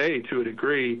today to a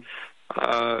degree.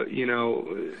 In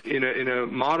a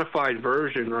modified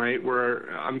version, right, where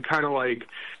I'm kind of like,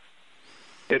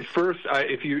 at first,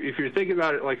 if you're thinking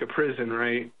about it like a prison,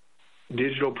 right,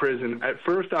 digital prison, at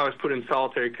first I was put in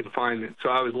solitary confinement, so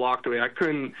I was locked away. I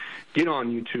couldn't get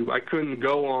on YouTube. I couldn't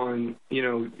go on,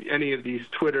 any of these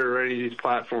Twitter or any of these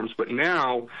platforms. But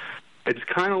now it's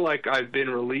kind of like I've been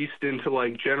released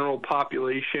into, general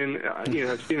population.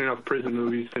 I've seen enough prison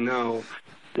movies to know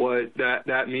what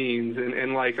that means, and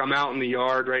I'm out in the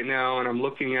yard right now, and I'm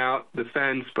looking out the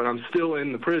fence, but I'm still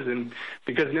in the prison,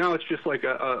 because now it's just like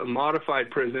a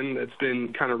modified prison that's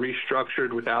been kind of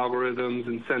restructured with algorithms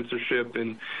and censorship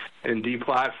and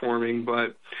deplatforming.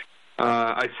 But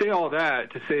I say all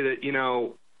that to say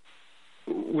that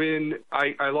when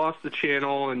I lost the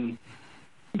channel and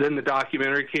then the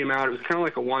documentary came out, it was kind of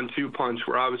like a 1-2 punch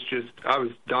where I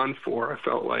was done for. I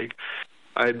felt like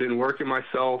I had been working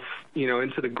myself,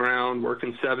 into the ground,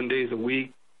 working 7 days a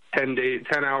week, 10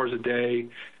 hours a day,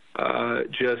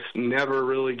 just never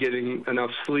really getting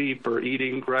enough sleep or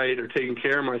eating right or taking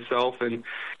care of myself. And,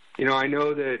 I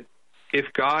know that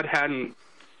if God hadn't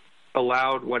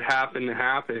allowed what happened to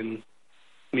happen,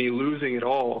 me losing it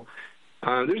all,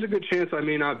 there's a good chance I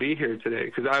may not be here today,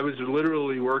 because I was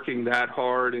literally working that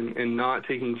hard and not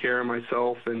taking care of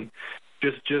myself and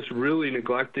just really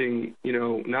neglecting,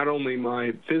 not only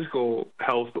my physical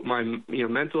health, but my,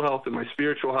 mental health and my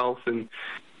spiritual health. And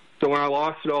so when I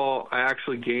lost it all, I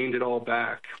actually gained it all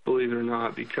back, believe it or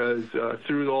not, because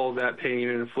through all of that pain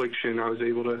and affliction, I was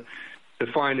able to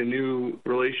find a new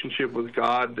relationship with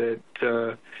God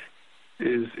that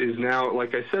is now,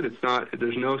 like I said,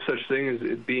 there's no such thing as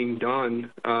it being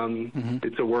done.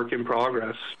 It's a work in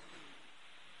progress.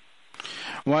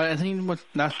 Well, I think what's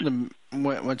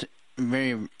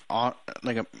very odd,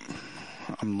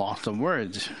 I'm lost of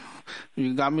words.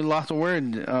 You got me lost of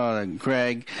words,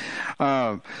 Greg.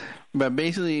 But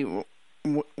basically,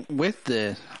 with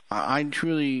this, I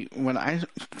truly, when I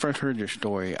first heard your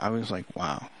story, I was like,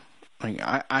 wow.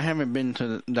 I haven't been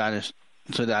to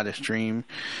that extreme,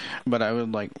 but I was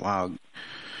like, wow.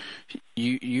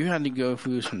 You had to go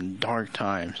through some dark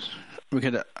times,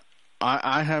 because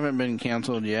I haven't been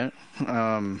canceled yet.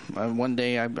 One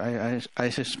day I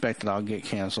suspect that I'll get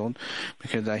canceled,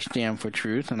 because I stand for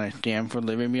truth and I stand for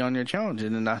living beyond your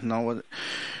challenges, and that's not what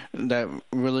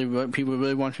people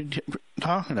really want you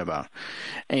talking about.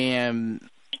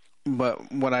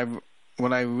 But what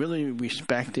I really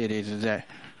respected is that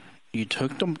you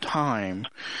took the time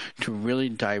to really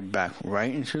dive back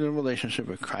right into the relationship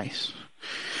with Christ.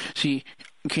 See,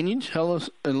 can you tell us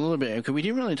a little bit, because we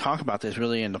didn't really talk about this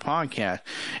really in the podcast,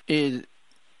 is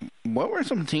what were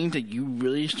some things that you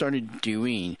really started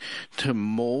doing to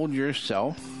mold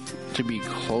yourself to be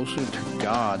closer to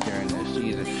God during this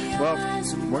season? Well,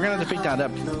 we're going to pick that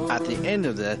up at the end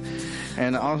of this,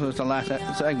 and also it's the last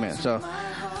segment. So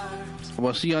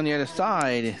we'll see you on the other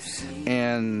side,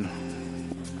 and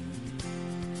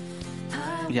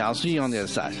yeah, I'll see you on the other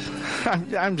side.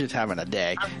 I'm just having a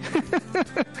day. Open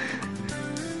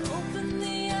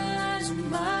the eyes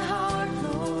of my heart,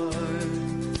 Lord.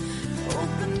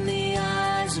 Open the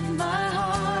eyes of my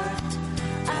heart.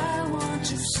 I want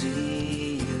to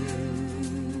see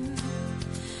you.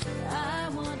 I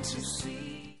want to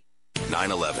see.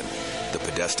 9/11, the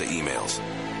Podesta emails,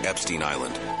 Epstein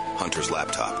Island, Hunter's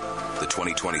laptop, the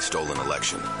 2020 stolen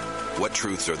election. What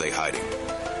truths are they hiding?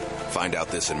 Find out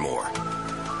this and more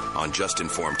on Just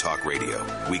Informed Talk Radio,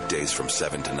 weekdays from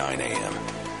 7 to 9 a.m.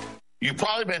 You've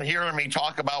probably been hearing me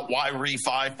talk about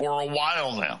Y-Refi for a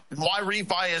while now.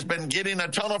 Y-Refi has been getting a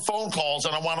ton of phone calls,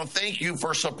 and I want to thank you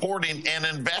for supporting and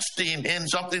investing in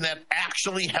something that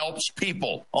actually helps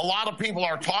people. A lot of people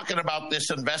are talking about this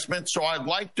investment, so I'd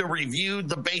like to review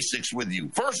the basics with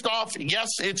you. First off, yes,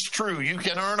 it's true. You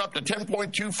can earn up to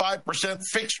 10.25%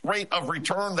 fixed rate of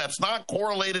return that's not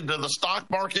correlated to the stock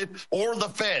market or the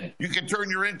Fed. You can turn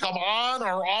your income on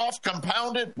or off,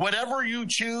 compound it, whatever you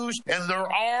choose, and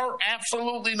there are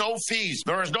absolutely no fees.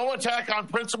 There is no attack on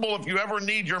principal if you ever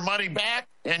need your money back,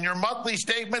 and your monthly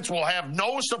statements will have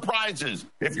no surprises.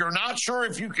 If you're not sure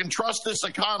if you can trust this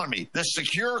economy, this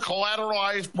secure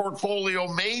collateralized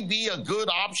portfolio may be a good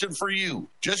option for you.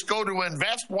 Just go to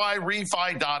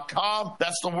investyrefi.com.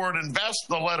 That's the word invest,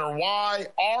 the letter Y,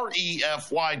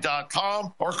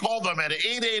 REFY.com, or call them at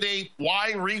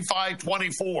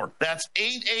 888-Y-REFI-24. That's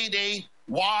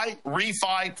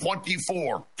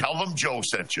 888-Y-REFI-24. Tell them Joe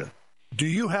sent you. Do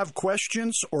you have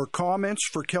questions or comments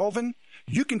for Kelvin?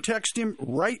 You can text him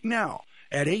right now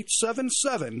at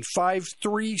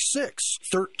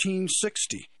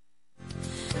 877-536-1360.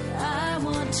 I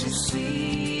want to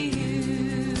see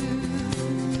you.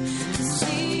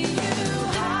 See you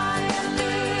high and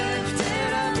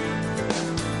lifted up,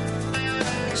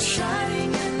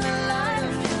 shining in the light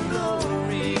of your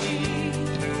glory.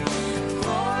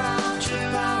 Pour out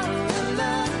your power and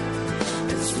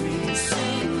love as we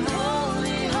sing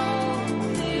holy,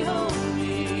 holy,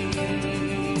 holy.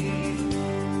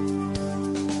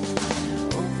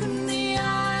 Open the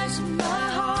eyes of my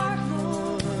heart,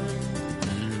 Lord.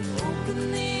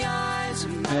 Open the eyes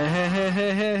of my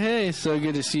Hey, so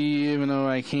good to see you, even though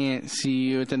I can't see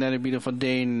you. It's another beautiful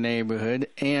day in the neighborhood.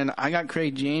 And I got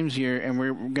Craig James here, and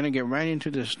we're going to get right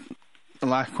into this. The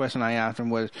last question I asked him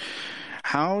was,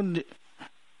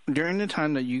 during the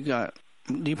time that you got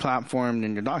deplatformed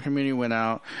and your documentary went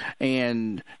out,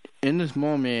 and in this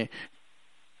moment,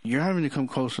 you're having to come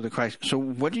closer to Christ. So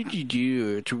what did you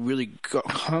do to really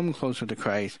come closer to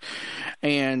Christ?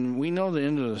 And we know the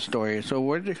end of the story, so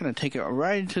we're just going to take it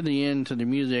right to the end, to the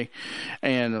music,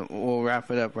 and we'll wrap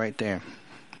it up right there.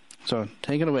 So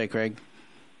take it away, Craig.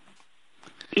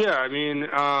 Yeah, I mean,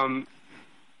 I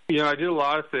did a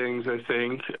lot of things, I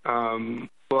think,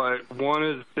 but one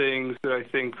of the things that I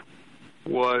think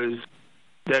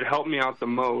that helped me out the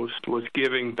most was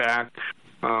giving back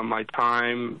my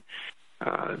time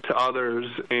to others,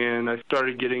 and I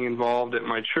started getting involved at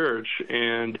my church,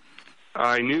 and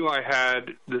I knew I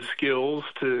had the skills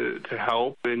to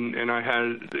help, and I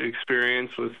had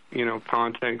experience with,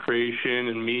 content creation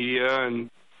and media,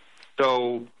 and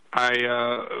so I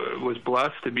was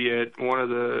blessed to be at one of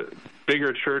the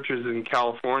bigger churches in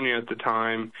California at the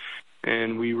time,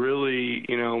 and we really,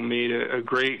 made a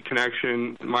great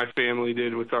connection, my family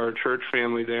did, with our church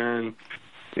family there, and,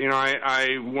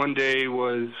 I one day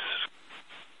was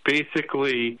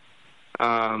basically,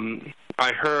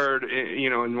 I heard,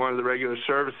 in one of the regular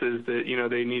services that,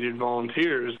 they needed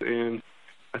volunteers, and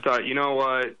I thought, you know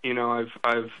what,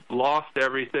 I've lost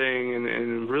everything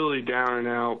and really down and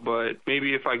out, but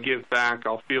maybe if I give back,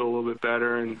 I'll feel a little bit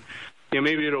better, and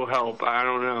maybe it'll help. I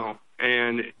don't know.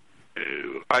 And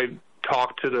I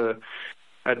talked to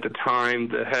at the time,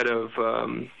 the head of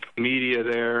media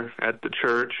there at the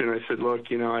church, and I said,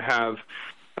 look, I have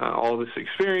all this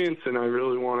experience, and I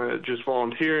really want to just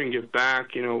volunteer and give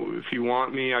back. If you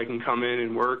want me, I can come in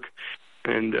and work,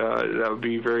 and that would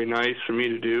be very nice for me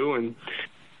to do. And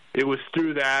it was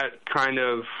through that kind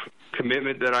of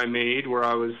commitment that I made where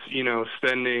I was,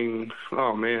 spending,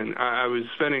 I was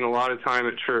spending a lot of time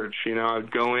at church.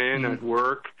 I'd go in, I'd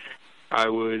work, I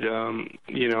would,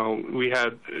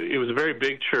 it was a very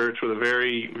big church with a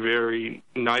very, very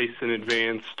nice and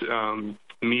advanced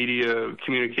media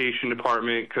communication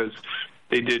department, because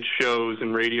they did shows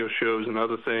and radio shows and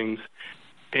other things.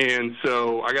 And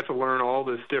so I got to learn all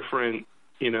this different,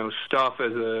 stuff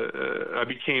as I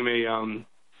became an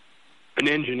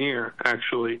engineer,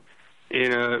 actually,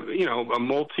 in a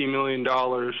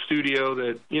multi-million-dollar studio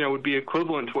that, would be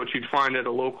equivalent to what you'd find at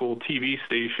a local TV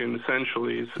station,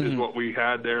 essentially, is what we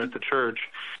had there at the church.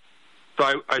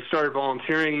 So I started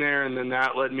volunteering there, and then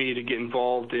that led me to get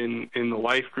involved in the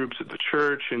life groups at the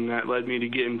church, and that led me to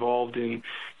get involved in,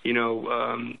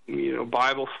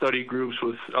 Bible study groups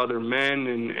with other men,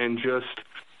 and just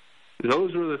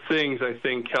those were the things, I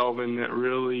think, Kelvin, that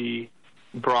really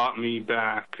brought me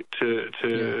back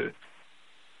to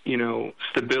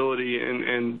stability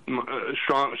and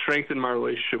strengthened my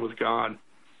relationship with God.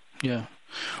 Yeah.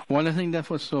 Well, I think that's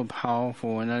what's so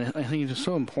powerful, and I think it's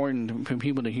so important for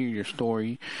people to hear your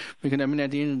story, because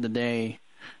at the end of the day,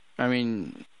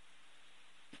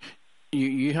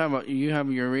 you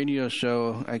have your radio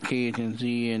show at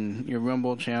KHNC and your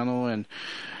Rumble channel, and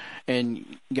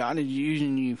God is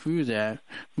using you through that,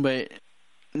 but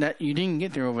that you didn't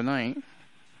get there overnight.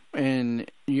 And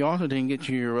you also didn't get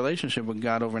to your relationship with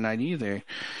God overnight either.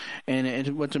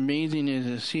 And what's amazing is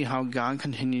to see how God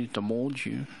continues to mold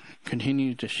you,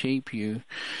 continues to shape you.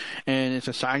 And it's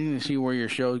exciting to see where your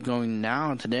show is going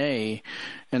now, today.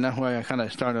 And that's why I kind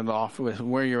of started off with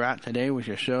where you're at today with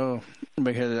your show.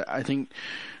 Because I think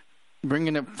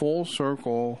bringing it full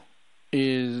circle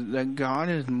is that God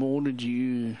has molded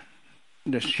you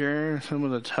to share some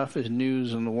of the toughest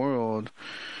news in the world,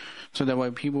 so that way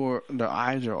their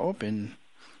eyes are open,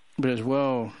 but as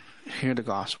well hear the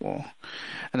gospel.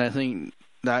 And I think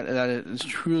that is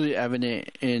truly evident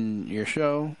in your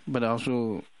show, but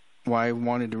also why I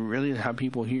wanted to really have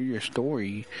people hear your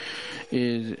story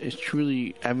is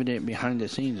truly evident behind the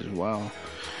scenes as well.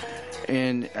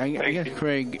 And I guess,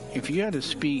 Craig, if you had to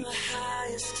speak,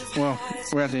 well,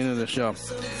 we're at the end of the show,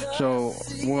 so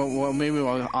maybe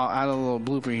I'll add a little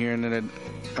blooper here and then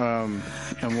and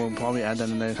we'll probably add that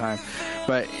another time.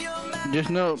 But just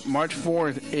know March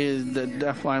 4th is the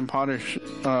Deafblind Potter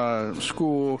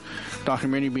School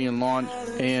documentary being launched,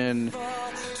 and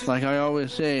like I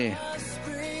always say,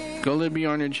 go live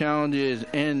beyond your challenges.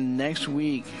 And next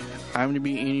week I'm going to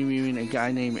be interviewing a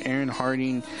guy named Aaron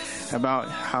Harding about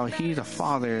how he's a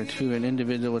father to an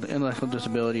individual with intellectual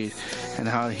disabilities and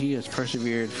how he has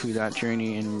persevered through that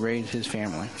journey and raised his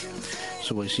family.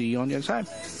 So we'll see you on the other side.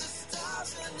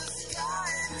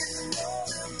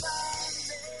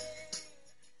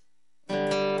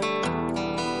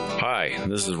 Hi,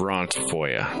 this is Ron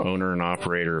Tafoya, owner and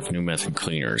operator of New Method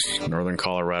Cleaners, Northern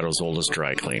Colorado's oldest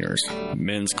dry cleaners.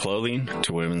 Men's clothing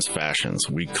to women's fashions,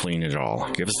 we clean it all.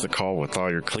 Give us a call with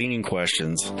all your cleaning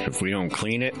questions. If we don't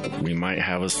clean it, we might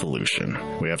have a solution.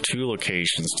 We have 2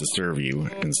 locations to serve you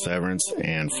in Severance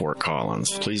and Fort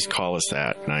Collins. Please call us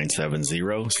at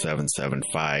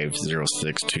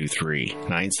 970-775-0623.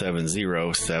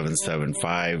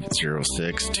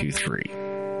 970-775-0623.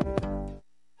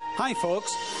 Hi,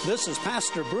 folks. This is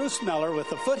Pastor Bruce Miller with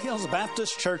the Foothills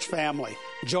Baptist Church family.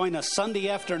 Join us Sunday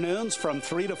afternoons from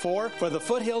 3 to 4 for the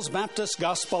Foothills Baptist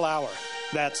Gospel Hour.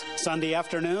 That's Sunday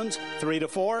afternoons, 3 to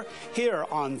 4, here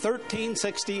on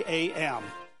 1360 AM.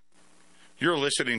 You're listening